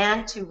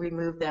and to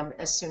remove them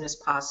as soon as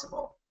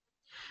possible.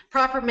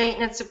 Proper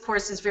maintenance, of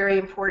course, is very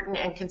important,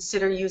 and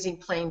consider using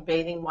plain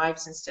bathing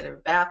wipes instead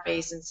of bath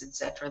basins,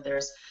 etc.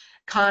 There's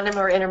condom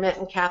or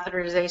intermittent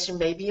catheterization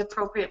may be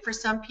appropriate for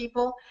some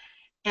people,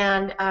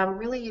 and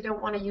really you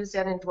don't want to use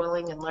that in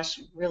dwelling unless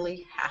you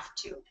really have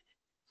to.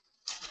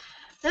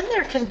 Then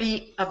there can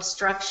be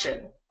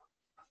obstruction.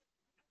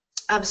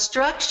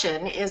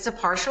 Obstruction is a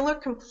partial or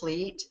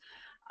complete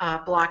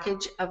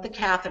blockage of the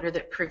catheter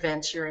that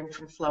prevents urine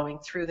from flowing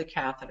through the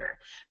catheter.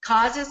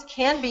 Causes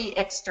can be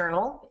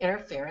external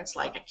interference,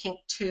 like a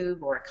kinked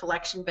tube or a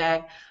collection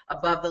bag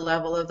above the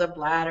level of the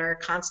bladder,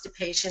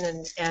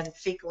 constipation and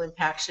fecal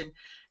impaction.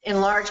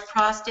 Enlarged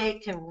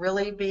prostate can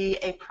really be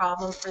a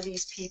problem for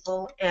these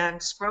people, and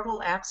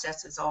scrotal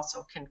abscesses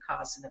also can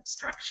cause an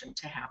obstruction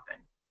to happen.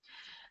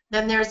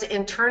 Then there's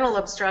internal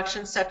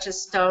obstruction, such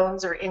as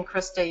stones or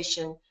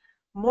incrustation.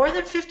 More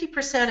than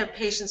 50% of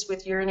patients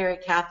with urinary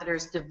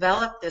catheters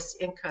develop this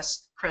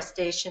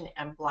incrustation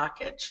and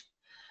blockage.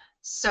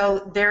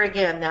 So there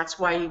again, that's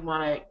why you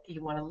want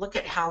to look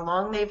at how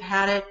long they've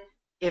had it.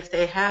 If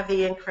they have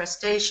the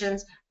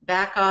incrustations,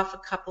 back off a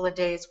couple of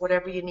days,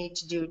 whatever you need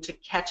to do to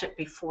catch it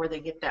before they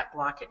get that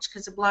blockage,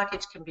 because the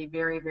blockage can be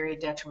very, very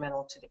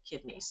detrimental to the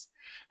kidneys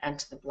and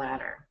to the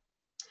bladder.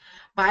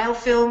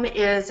 Biofilm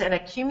is an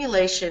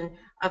accumulation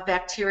of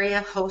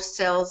bacteria, host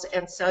cells,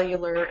 and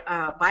cellular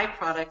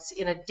byproducts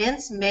in a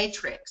dense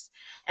matrix,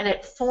 and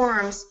it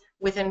forms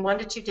within 1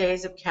 to 2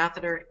 days of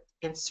catheter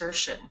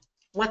insertion.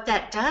 What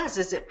that does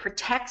is it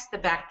protects the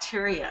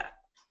bacteria,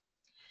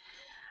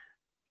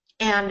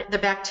 and the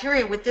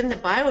bacteria within the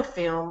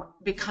biofilm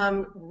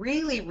become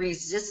really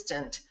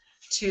resistant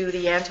to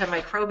the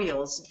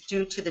antimicrobials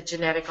due to the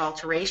genetic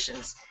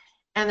alterations,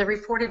 and they're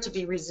reported to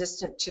be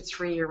resistant to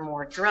 3 or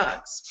more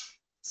drugs.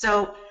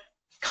 So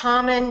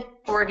common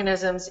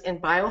organisms in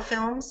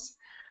biofilms,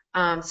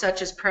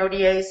 such as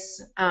protease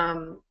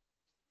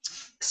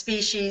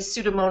species,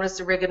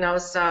 Pseudomonas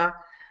aeruginosa,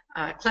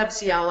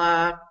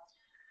 Klebsiella,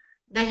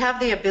 they have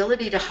the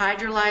ability to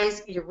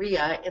hydrolyze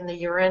urea in the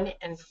urine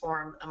and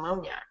form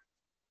ammonia,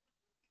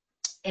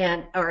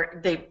 or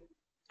they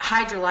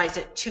hydrolyze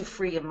it to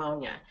free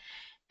ammonia,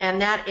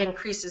 and that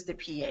increases the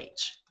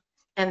pH,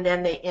 and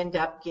then they end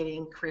up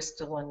getting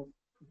crystalline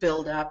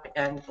buildup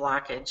and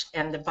blockage,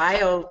 and the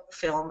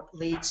biofilm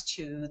leads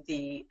to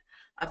the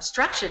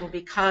obstruction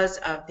because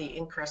of the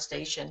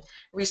incrustation,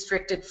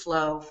 restricted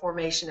flow,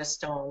 formation of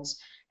stones,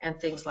 and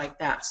things like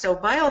that. So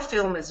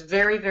biofilm is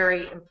very,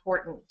 very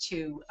important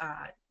to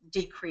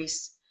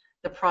decrease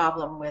the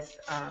problem with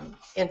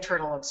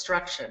internal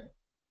obstruction.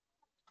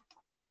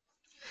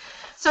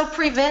 So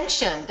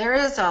prevention, there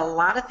is a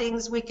lot of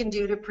things we can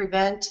do to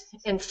prevent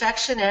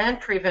infection and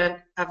prevent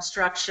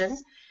obstruction,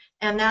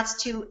 and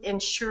that's to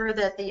ensure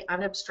that the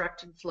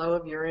unobstructed flow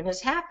of urine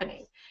is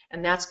happening,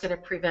 and that's going to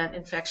prevent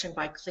infection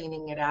by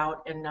cleaning it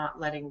out and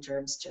not letting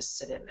germs just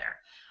sit in there.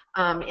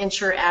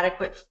 Ensure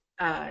adequate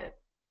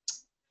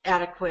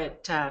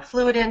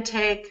fluid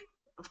intake,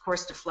 of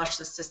course, to flush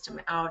the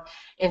system out.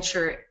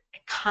 Ensure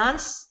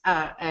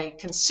a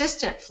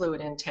consistent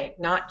fluid intake,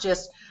 not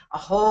just a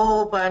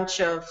whole bunch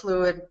of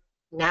fluid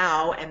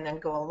now and then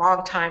go a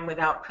long time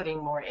without putting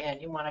more in.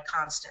 You want a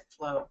constant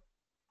flow.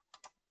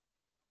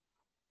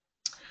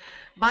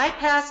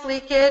 Bypass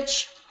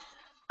leakage,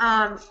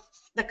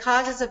 the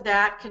causes of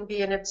that can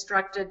be an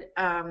obstructed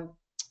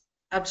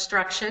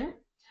obstruction.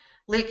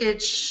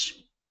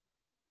 Leakage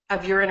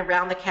of urine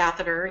around the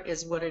catheter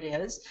is what it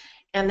is,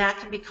 and that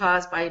can be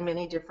caused by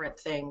many different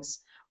things.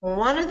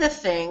 One of the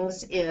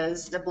things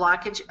is the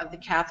blockage of the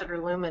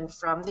catheter lumen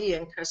from the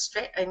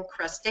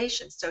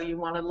incrustation, so you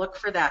want to look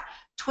for that.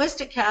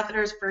 Twisted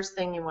catheters, first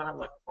thing you want to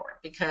look for,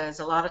 because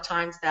a lot of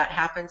times that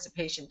happens, the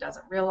patient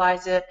doesn't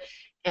realize it,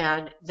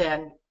 and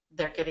then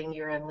they're getting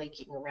urine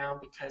leaking around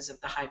because of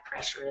the high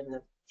pressure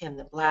in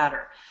the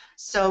bladder.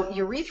 So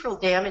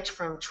urethral damage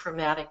from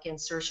traumatic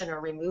insertion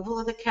or removal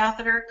of the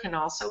catheter can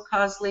also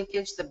cause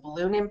leakage. The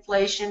balloon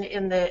inflation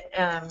in the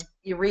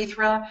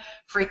urethra,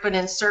 frequent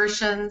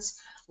insertions,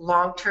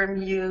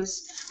 long-term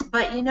use.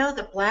 But you know,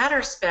 the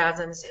bladder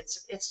spasms,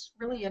 it's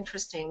really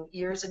interesting.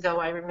 Years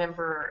ago, I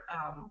remember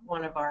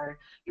one of our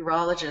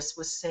urologists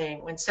was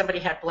saying when somebody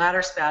had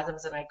bladder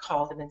spasms, and I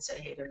called him and said,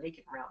 hey, they're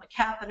leaking around the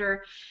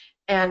catheter.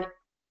 And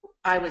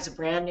I was a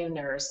brand new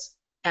nurse,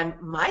 and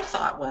my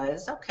thought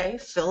was, okay,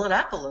 fill it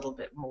up a little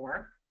bit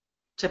more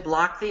to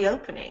block the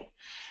opening.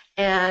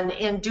 And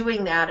in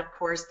doing that, of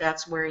course,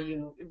 that's where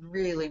you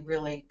really,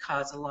 really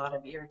cause a lot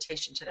of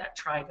irritation to that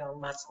trigone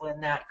muscle,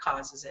 and that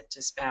causes it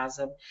to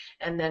spasm,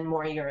 and then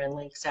more urine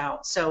leaks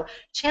out. So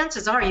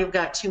chances are you've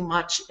got too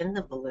much in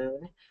the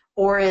balloon,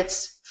 or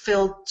it's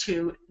filled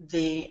to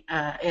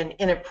an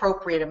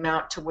inappropriate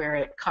amount to where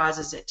it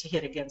causes it to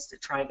hit against the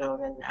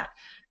trigone, and that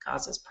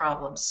causes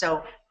problems.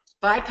 So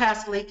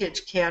Bypass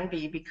leakage can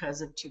be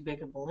because of too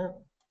big a balloon.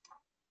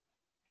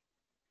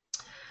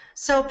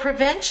 So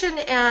prevention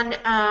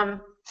and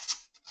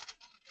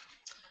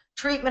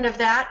treatment of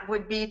that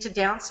would be to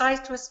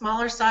downsize to a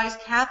smaller size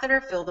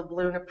catheter, fill the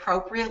balloon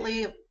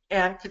appropriately,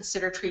 and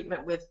consider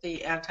treatment with the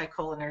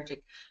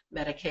anticholinergic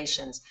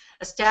medications.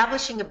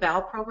 Establishing a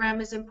bowel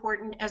program is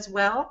important as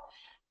well.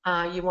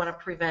 You want to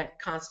prevent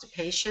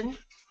constipation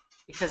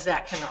because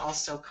that can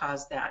also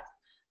cause that,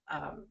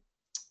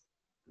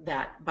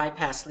 that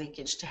bypass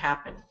leakage to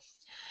happen.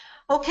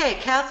 Okay,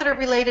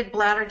 catheter-related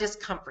bladder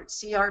discomfort,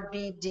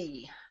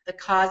 CRBD. The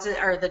cause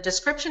or the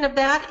description of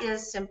that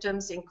is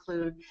symptoms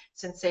include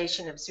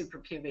sensation of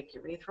suprapubic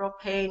urethral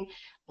pain,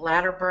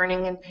 bladder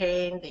burning and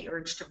pain, the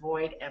urge to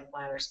void, and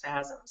bladder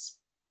spasms.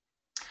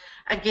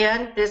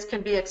 Again, this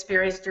can be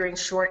experienced during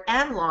short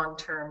and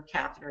long-term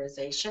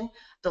catheterization.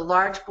 The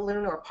large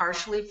balloon or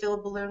partially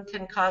filled balloon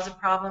can cause a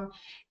problem.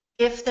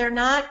 If they're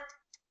not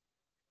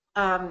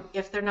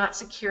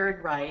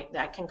secured right,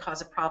 that can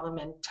cause a problem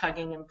in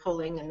tugging and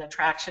pulling and the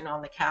traction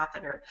on the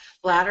catheter.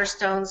 Bladder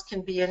stones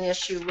can be an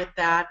issue with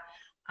that.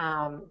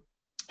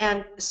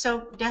 And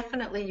so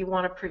definitely you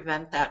want to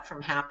prevent that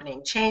from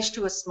happening. Change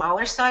to a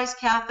smaller size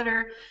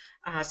catheter,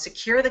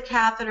 secure the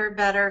catheter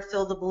better,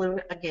 fill the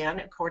balloon again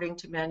according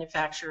to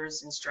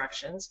manufacturer's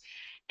instructions,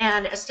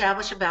 and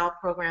establish a bowel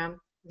program.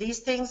 These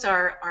things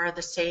are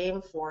the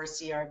same for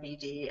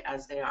CRBD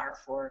as they are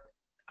for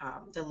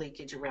the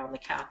leakage around the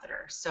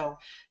catheter. So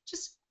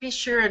just be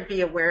sure and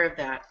be aware of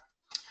that.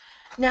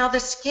 Now, the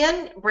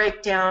skin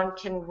breakdown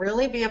can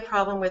really be a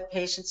problem with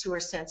patients who are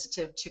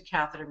sensitive to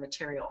catheter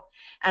material,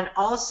 and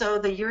also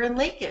the urine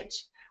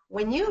leakage.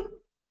 When you,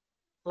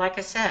 like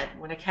I said,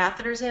 when a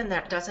catheter's in,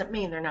 that doesn't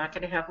mean they're not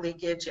going to have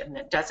leakage, and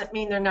that doesn't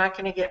mean they're not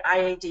going to get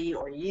IAD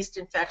or yeast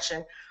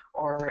infection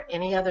or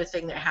any other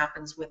thing that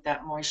happens with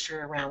that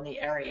moisture around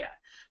the area.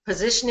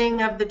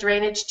 Positioning of the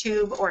drainage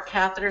tube or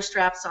catheter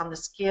straps on the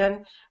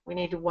skin, we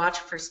need to watch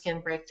for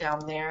skin breakdown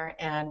there,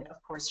 and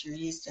of course your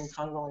yeast and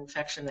fungal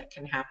infection that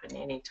can happen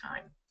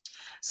anytime.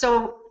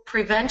 So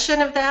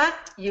prevention of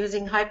that,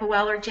 using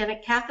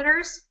hypoallergenic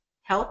catheters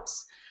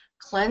helps.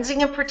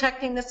 Cleansing and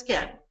protecting the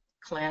skin.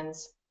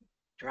 Cleanse,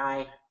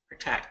 dry,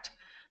 protect.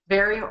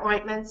 Barrier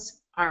ointments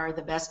are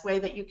the best way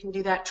that you can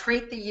do that.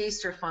 Treat the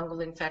yeast or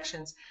fungal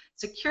infections.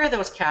 Secure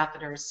those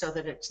catheters so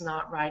that it's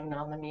not riding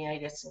on the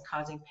meatus and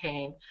causing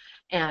pain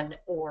and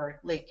or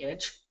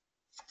leakage.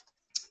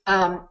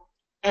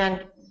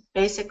 And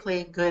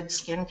basically good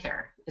skin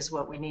care is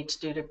what we need to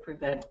do to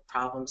prevent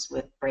problems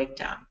with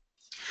breakdown.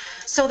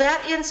 So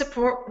that ends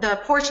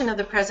the portion of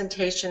the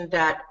presentation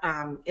that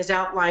is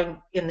outlined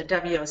in the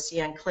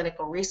WOCN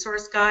Clinical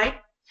Resource Guide.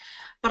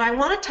 But I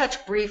want to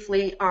touch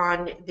briefly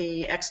on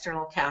the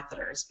external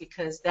catheters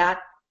because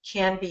that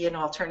can be an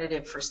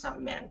alternative for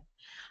some men.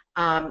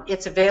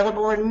 It's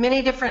available in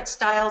many different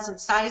styles and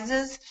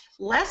sizes,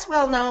 less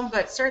well known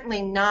but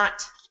certainly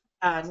not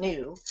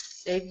new.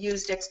 They've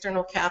used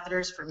external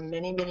catheters for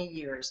many, many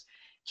years.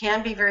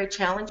 Can be very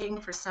challenging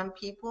for some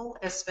people,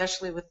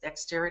 especially with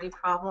dexterity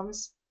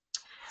problems.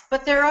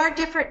 But there are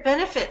different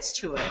benefits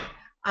to it.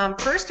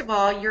 First of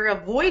all, you're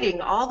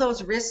avoiding all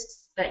those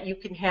risks that you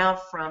can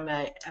have from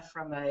a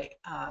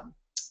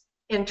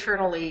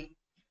internally,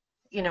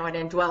 an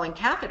indwelling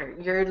catheter.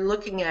 You're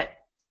looking at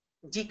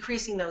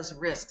decreasing those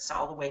risks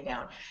all the way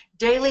down.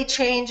 Daily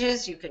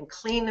changes, you can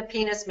clean the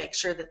penis, make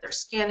sure that their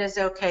skin is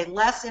okay,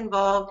 less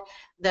involved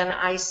than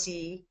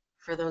IC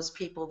for those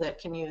people that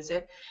can use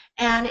it,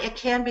 and it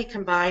can be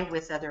combined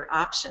with other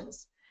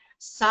options.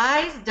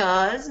 Size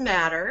does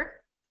matter,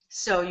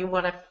 so you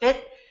want to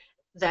fit.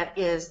 That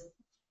is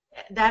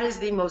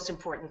the most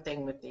important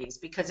thing with these,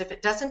 because if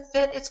it doesn't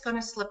fit, it's going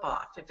to slip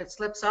off. If it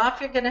slips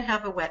off, you're going to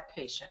have a wet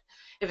patient.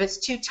 If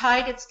it's too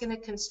tight, it's going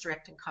to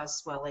constrict and cause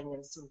swelling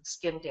and some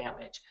skin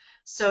damage.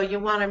 So you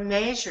want to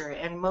measure,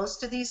 and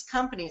most of these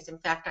companies, in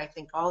fact, I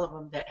think all of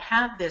them that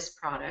have this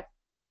product,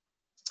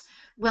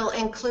 will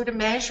include a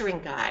measuring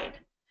guide.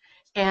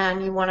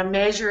 And you want to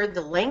measure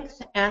the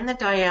length and the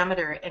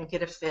diameter and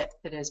get a fit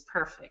that is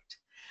perfect.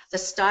 The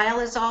style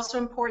is also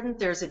important.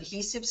 There's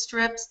adhesive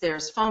strips,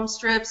 there's foam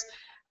strips,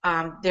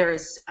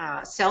 there's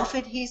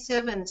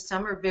self-adhesive, and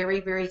some are very,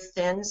 very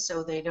thin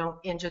so they don't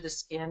injure the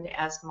skin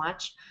as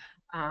much.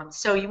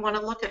 So you want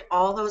to look at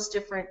all those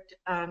different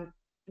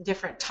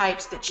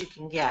types that you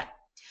can get.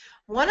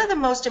 One of the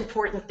most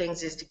important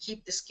things is to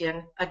keep the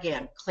skin,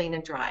 again, clean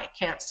and dry. I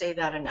can't say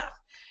that enough.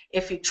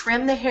 If you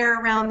trim the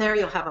hair around there,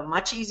 you'll have a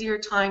much easier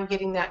time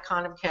getting that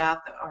condom cath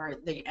or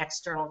the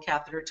external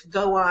catheter to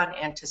go on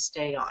and to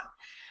stay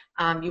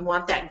on. You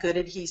want that good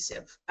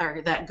adhesive,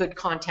 or that good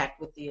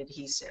contact with the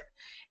adhesive.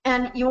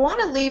 And you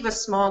want to leave a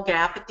small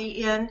gap at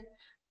the end.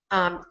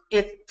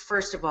 It,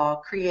 first of all,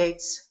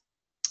 creates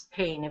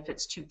pain if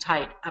it's too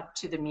tight up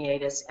to the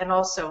meatus, and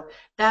also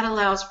that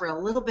allows for a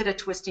little bit of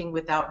twisting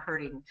without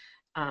hurting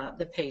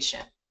the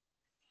patient.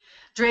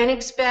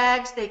 Drainage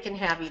bags, they can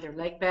have either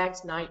leg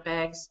bags, night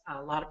bags. A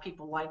lot of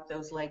people like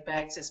those leg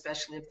bags,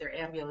 especially if they're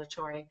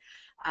ambulatory.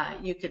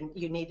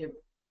 You need to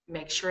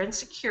make sure and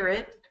secure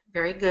it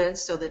very good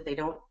so that they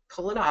don't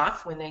pull it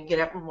off when they get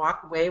up and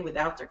walk away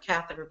without their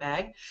catheter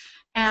bag,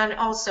 and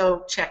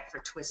also check for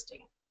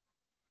twisting.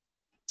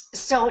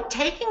 So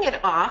taking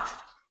it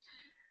off,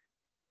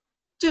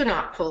 do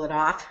not pull it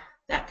off.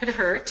 That could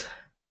hurt.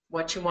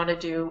 What you want to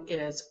do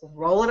is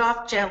roll it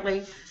off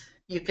gently.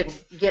 You can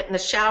get in the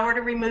shower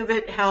to remove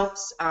it,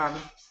 helps,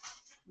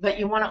 but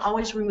you want to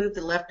always remove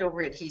the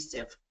leftover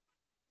adhesive.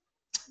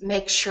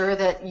 Make sure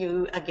that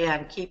you,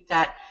 again, keep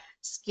that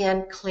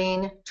skin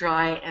clean,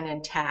 dry, and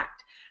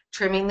intact.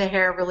 Trimming the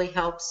hair really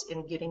helps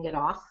in getting it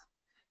off,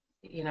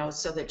 you know,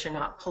 so that you're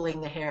not pulling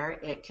the hair.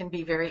 It can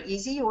be very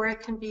easy or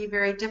it can be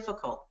very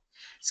difficult.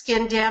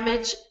 Skin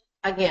damage,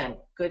 again,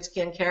 good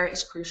skin care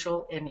is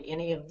crucial in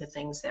any of the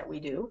things that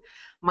we do.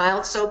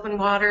 Mild soap and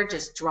water,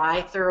 just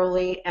dry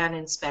thoroughly and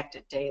inspect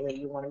it daily.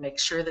 You want to make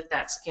sure that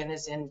that skin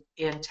is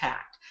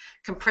intact.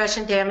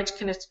 Compression damage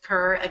can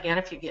occur, again,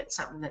 if you get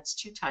something that's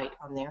too tight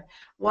on there.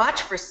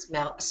 Watch for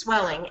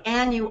swelling,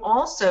 and you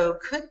also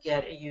could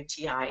get a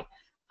UTI.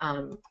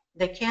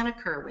 They can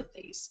occur with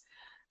these.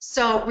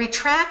 So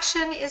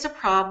retraction is a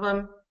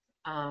problem.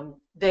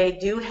 They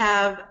do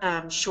have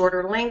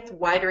shorter length,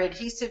 wider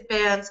adhesive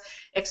bands,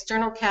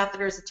 external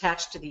catheters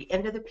attached to the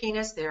end of the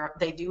penis.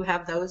 They do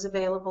have those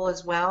available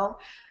as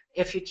well.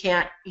 If you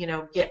can't, you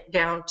know, get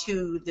down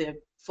to the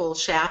full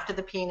shaft of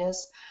the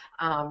penis.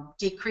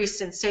 Decreased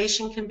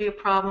sensation can be a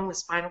problem with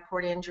spinal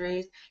cord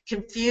injuries.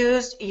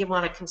 Confused, you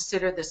want to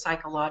consider the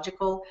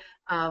psychological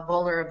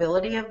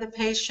vulnerability of the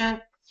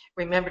patient.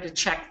 Remember to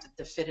check that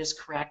the fit is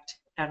correct,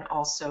 and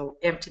also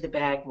empty the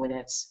bag when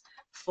it's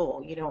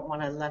full. You don't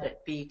want to let it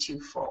be too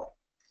full.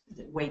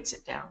 It weights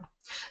it down.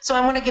 So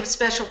I want to give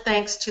special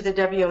thanks to the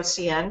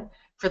WOCN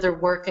for their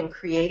work in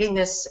creating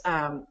this,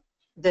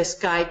 this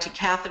guide to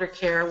catheter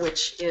care,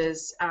 which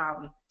is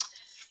a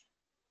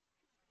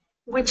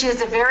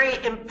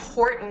very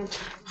important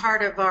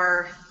part of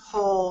our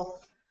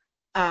whole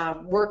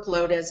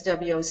workload as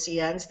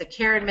WOCNs, the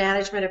care and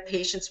management of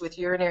patients with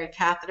urinary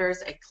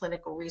catheters, a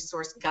clinical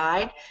resource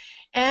guide,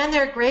 and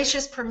their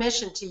gracious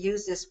permission to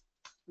use this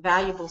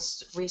valuable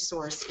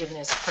resource in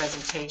this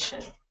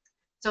presentation.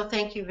 So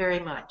thank you very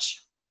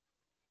much.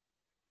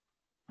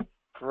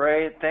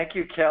 Great. Thank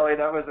you, Kelly.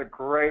 That was a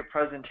great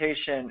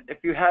presentation.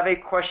 If you have a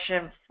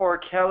question for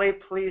Kelly,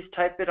 please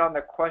type it on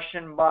the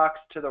question box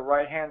to the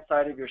right-hand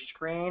side of your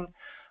screen.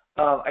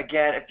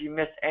 Again, if you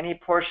missed any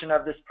portion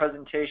of this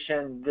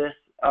presentation, this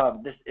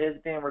is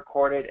being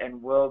recorded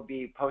and will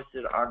be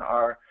posted on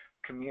our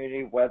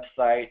community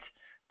website,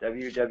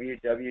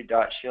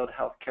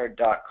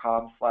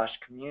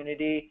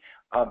 www.shieldhealthcare.com/community.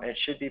 It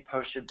should be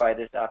posted by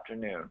this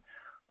afternoon.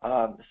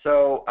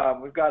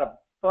 We've got a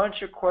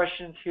bunch of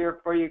questions here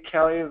for you,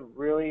 Kelly.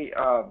 Really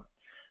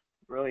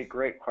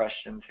great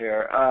questions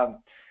here.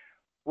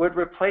 Would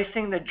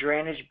replacing the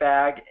drainage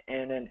bag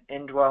in an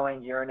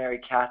indwelling urinary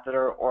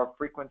catheter or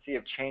frequency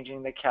of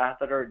changing the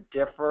catheter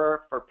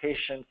differ for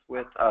patients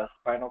with a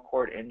spinal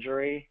cord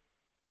injury?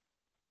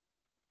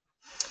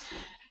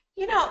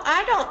 You know,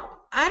 I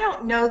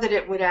don't know that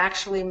it would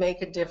actually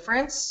make a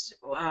difference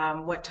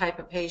what type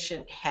of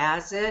patient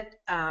has it,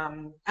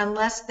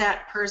 unless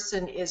that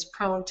person is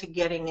prone to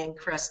getting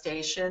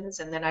incrustations,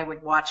 and then I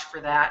would watch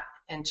for that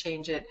and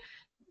change it.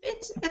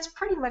 It's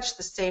pretty much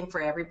the same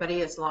for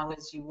everybody as long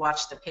as you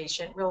watch the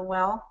patient real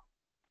well.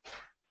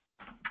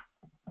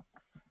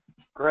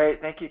 Great,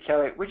 thank you,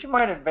 Kelly. Would you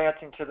mind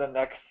advancing to the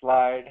next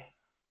slide?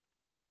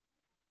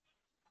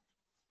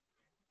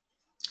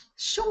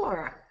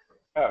 Sure.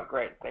 Oh,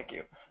 great, thank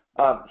you.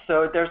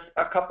 So there's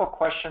a couple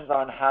questions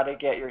on how to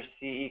get your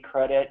CE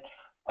credit.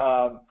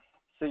 So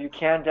you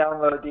can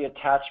download the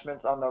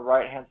attachments on the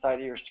right-hand side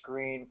of your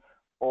screen,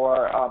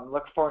 or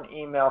look for an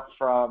email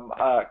from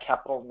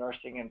Capital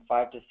Nursing in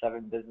 5 to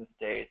 7 business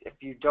days. If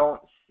you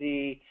don't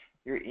see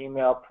your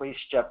email, please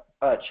check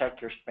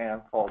your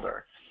spam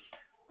folder.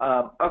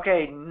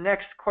 Okay,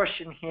 next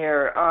question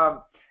here.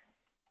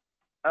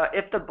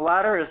 If the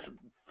bladder is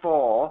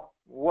full,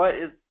 what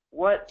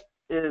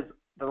is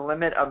the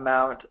limit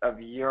amount of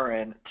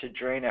urine to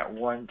drain at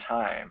one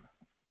time?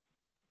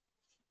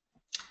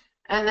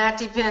 And that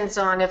depends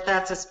on if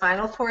that's a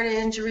spinal cord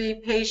injury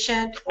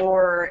patient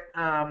or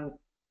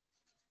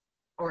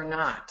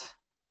not.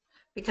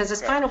 Because a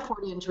spinal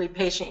cord injury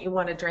patient, you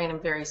want to drain them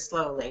very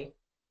slowly.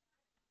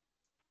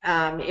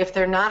 If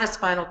they're not a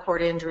spinal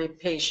cord injury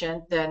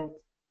patient, then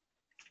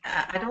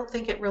I don't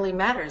think it really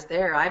matters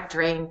there. I've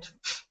drained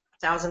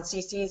 1,000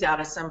 cc's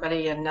out of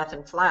somebody and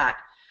nothing flat.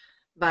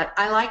 But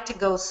I like to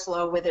go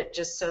slow with it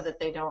just so that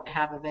they don't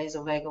have a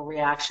vasovagal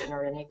reaction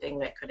or anything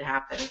that could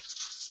happen.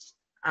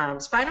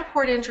 Spinal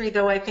cord injury,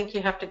 though, I think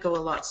you have to go a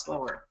lot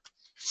slower.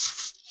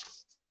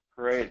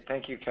 Great,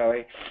 thank you,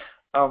 Kelly.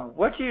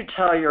 What do you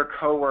tell your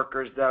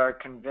coworkers that are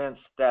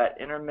convinced that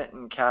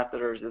intermittent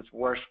catheters is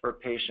worse for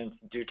patients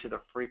due to the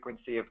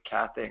frequency of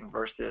cathing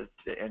versus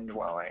the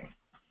indwelling?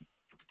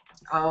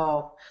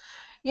 Oh,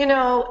 you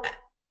know,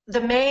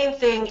 the main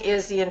thing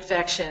is the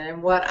infection,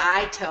 and what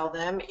I tell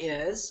them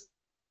is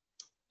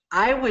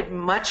I would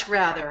much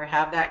rather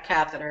have that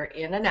catheter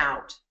in and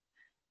out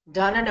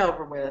done and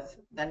over with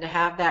than to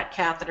have that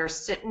catheter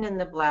sitting in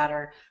the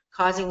bladder,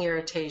 causing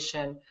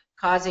irritation,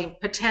 causing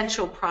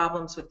potential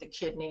problems with the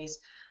kidneys.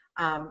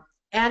 And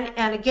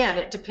again,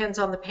 it depends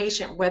on the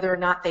patient whether or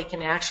not they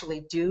can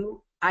actually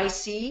do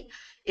IC.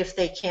 If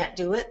they can't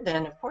do it,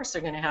 then of course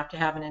they're going to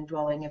have an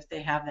indwelling if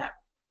they have that,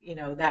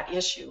 that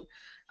issue.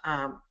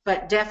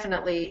 But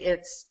definitely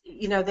it's,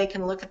 they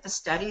can look at the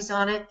studies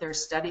on it.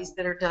 There's studies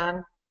that are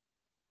done.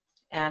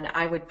 And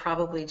I would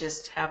probably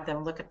just have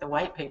them look at the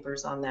white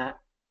papers on that.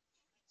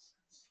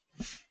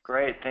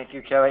 Great, thank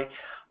you, Kelly.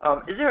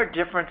 Is there a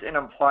difference in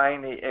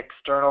applying the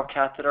external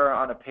catheter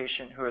on a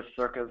patient who is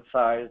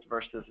circumcised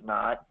versus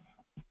not?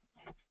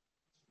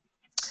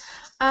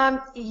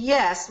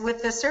 Yes,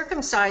 with the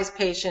circumcised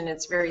patient,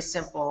 it's very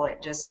simple.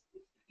 It just,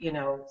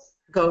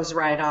 goes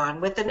right on.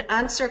 With an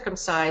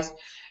uncircumcised,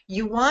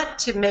 you want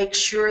to make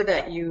sure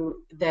that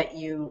you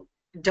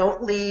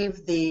don't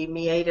leave the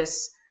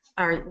meatus,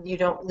 or you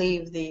don't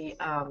leave the,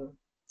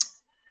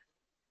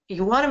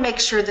 you want to make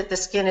sure that the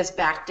skin is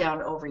back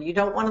down over. You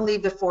don't want to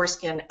leave the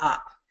foreskin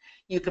up.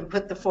 You can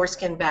put the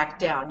foreskin back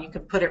down. You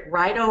can put it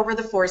right over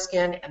the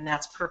foreskin, and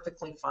that's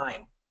perfectly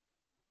fine.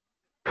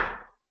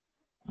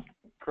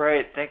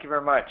 Great, thank you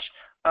very much.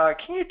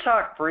 Can you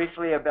talk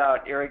briefly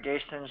about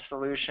irrigation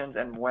solutions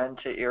and when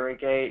to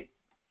irrigate?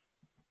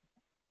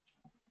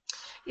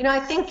 I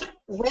think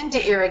when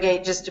to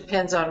irrigate just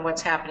depends on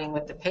what's happening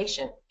with the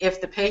patient. If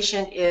the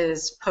patient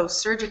is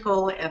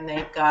post-surgical and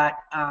they've got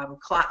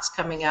clots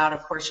coming out,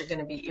 of course you're going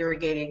to be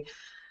irrigating.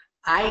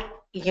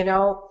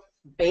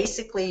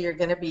 Basically you're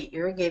going to be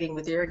irrigating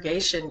with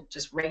irrigation,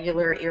 just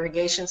regular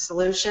irrigation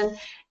solution,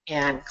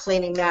 and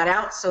cleaning that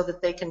out so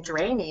that they can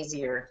drain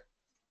easier.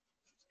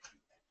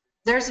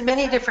 There's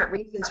many different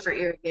reasons for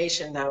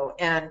irrigation though,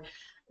 and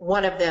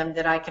one of them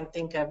that I can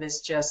think of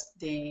is just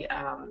the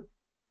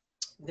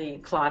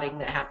clotting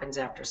that happens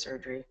after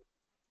surgery.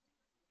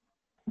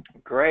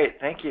 Great,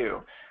 thank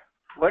you.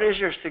 What is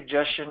your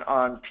suggestion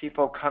on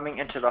people coming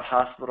into the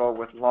hospital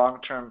with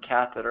long-term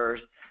catheters?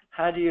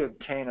 How do you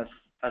obtain a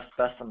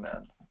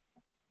specimen?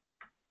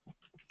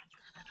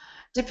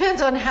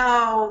 Depends on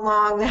how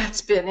long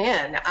that's been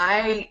in.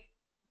 I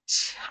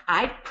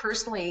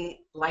personally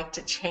like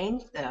to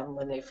change them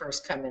when they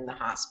first come in the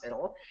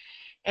hospital,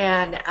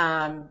 and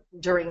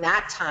during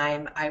that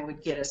time I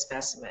would get a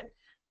specimen.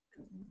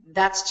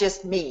 That's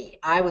just me.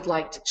 I would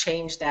like to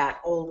change that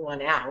old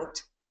one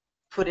out,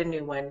 put a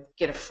new one,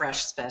 get a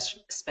fresh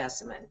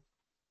specimen.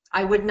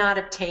 I would not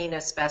obtain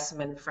a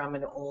specimen from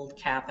an old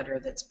catheter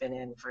that's been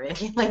in for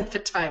any length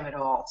of time at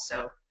all,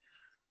 so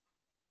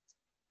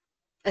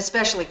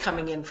especially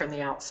coming in from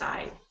the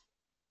outside,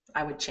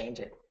 I would change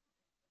it.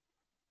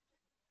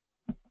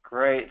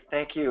 Great,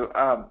 thank you.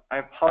 I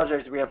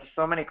apologize, we have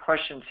so many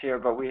questions here,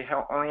 but we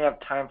only have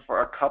time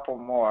for a couple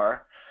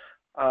more.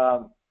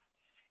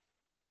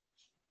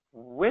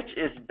 Which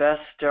is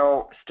best,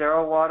 sterile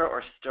water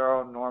or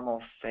sterile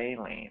normal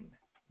saline?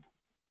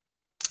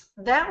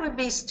 That would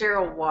be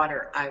sterile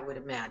water, I would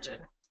imagine.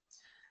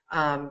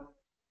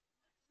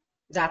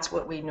 That's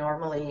what we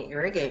normally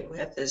irrigate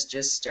with, is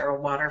just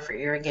sterile water for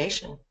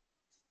irrigation.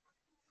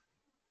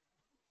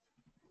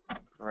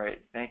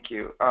 Great, thank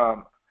you.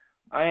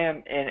 I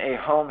am in a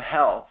home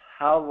health.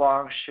 How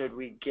long should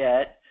we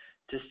get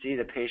to see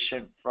the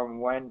patient from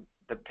when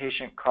the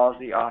patient calls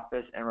the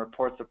office and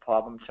reports a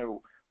problem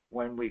to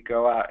when we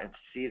go out and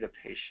see the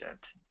patient?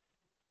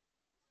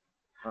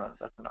 Oh,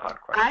 that's an odd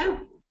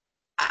question.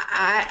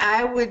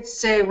 I would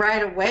say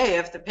right away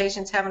if the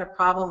patient's having a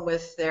problem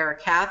with their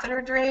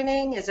catheter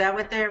draining. Is that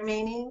what they're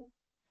meaning?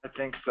 I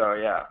think so,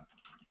 yeah.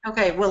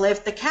 Okay, well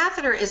if the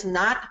catheter is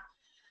not,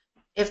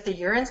 if the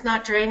urine's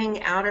not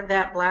draining out of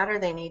that bladder,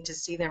 they need to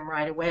see them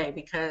right away,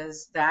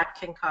 because that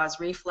can cause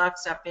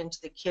reflux up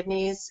into the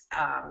kidneys.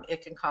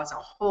 It can cause a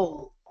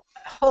whole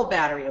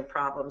battery of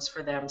problems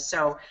for them.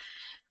 So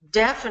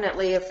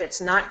definitely if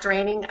it's not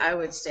draining, I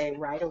would say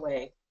right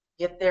away,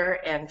 get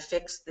there and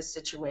fix the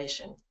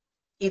situation.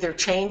 Either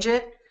change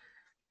it,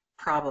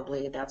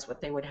 probably that's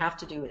what they would have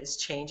to do, is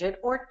change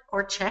it, or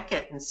check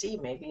it and see,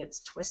 maybe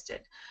it's twisted.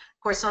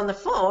 Of course, on the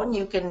phone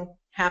you can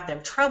have them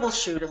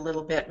troubleshoot a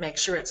little bit, make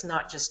sure it's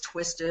not just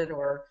twisted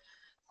or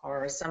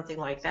something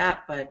like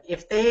that. But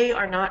if they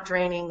are not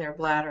draining their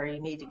bladder,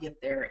 you need to get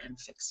there and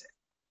fix it.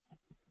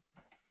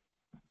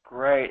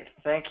 Great,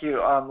 thank you.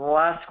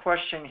 Last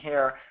question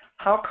here.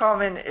 How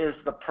common is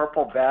the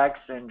purple bag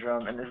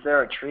syndrome, and is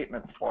there a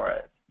treatment for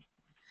it?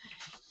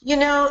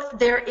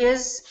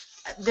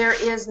 There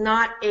is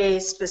not a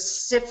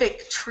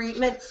specific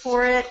treatment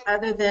for it,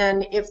 other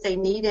than if they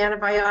need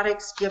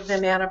antibiotics, give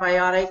them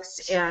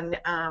antibiotics and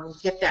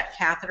get that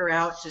catheter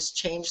out, just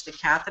change the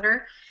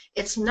catheter.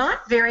 It's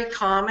not very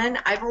common.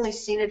 I've only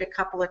seen it a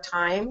couple of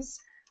times,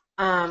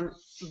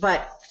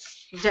 but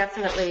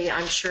definitely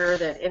I'm sure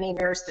that any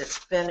nurse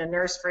that's been a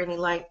nurse for any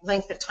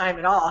length of time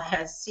at all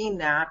has seen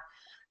that.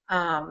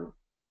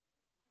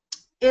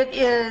 It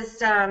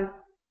is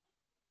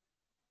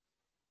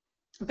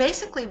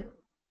basically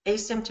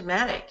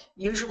asymptomatic.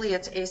 Usually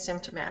it's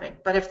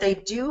asymptomatic, but if they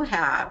do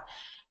have,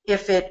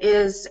 if it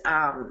is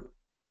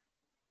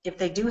if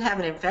they do have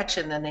an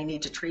infection, then they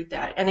need to treat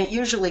that. And it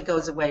usually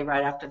goes away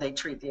right after they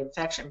treat the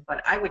infection.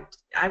 But I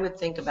would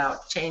think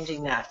about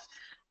changing that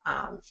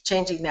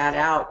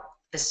out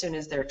as soon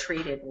as they're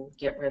treated and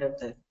get rid of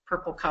the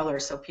purple color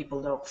so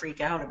people don't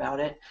freak out about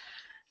it.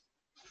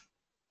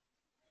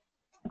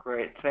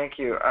 Great, thank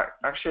you.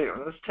 Actually,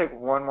 let's take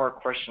one more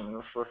question.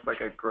 This looks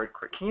like a great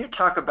quick. Can you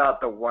talk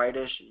about the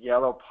whitish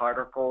yellow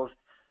particles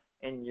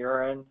in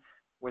urine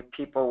with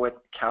people with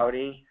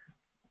CAUTI?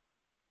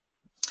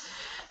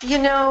 You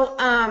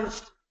know,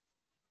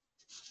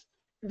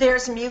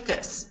 there's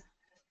mucus.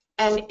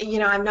 And, you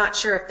know, I'm not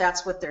sure if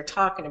that's what they're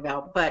talking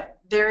about, but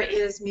there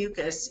is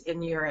mucus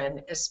in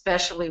urine,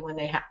 especially when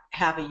they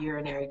have a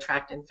urinary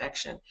tract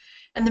infection.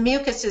 And the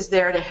mucus is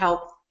there to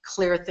help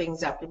clear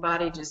things up. Your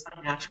body just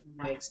naturally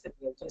makes the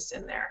mucus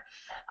in there.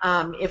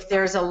 If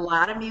there's a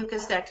lot of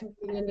mucus, that can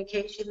be an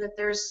indication that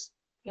there's,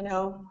 you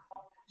know,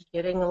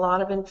 getting a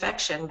lot of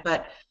infection.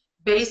 But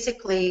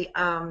basically,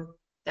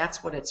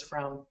 that's what it's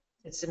from.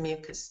 It's the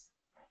mucus.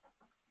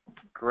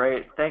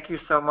 Great. Thank you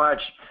so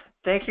much.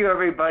 Thank you,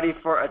 everybody,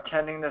 for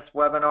attending this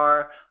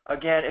webinar.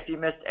 Again, if you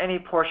missed any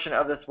portion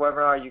of this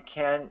webinar, you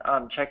can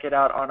check it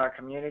out on our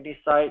community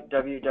site,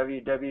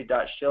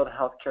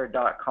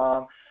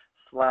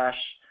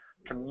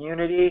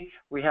 www.shieldhealthcare.com/community.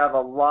 We have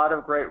a lot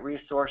of great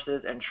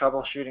resources and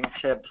troubleshooting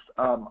tips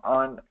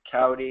on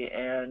CAUTI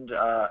and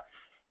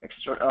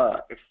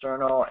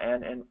external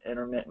and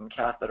intermittent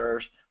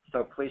catheters.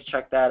 So please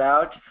check that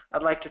out.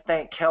 I'd like to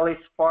thank Kelly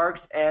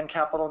Sparks and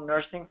Capital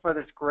Nursing for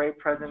this great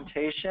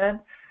presentation.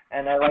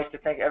 And I'd like to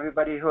thank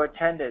everybody who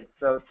attended.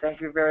 So thank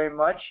you very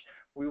much.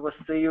 We will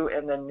see you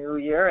in the new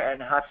year,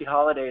 and happy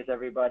holidays,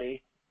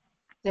 everybody.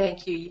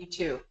 Thank you. You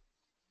too.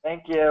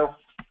 Thank you.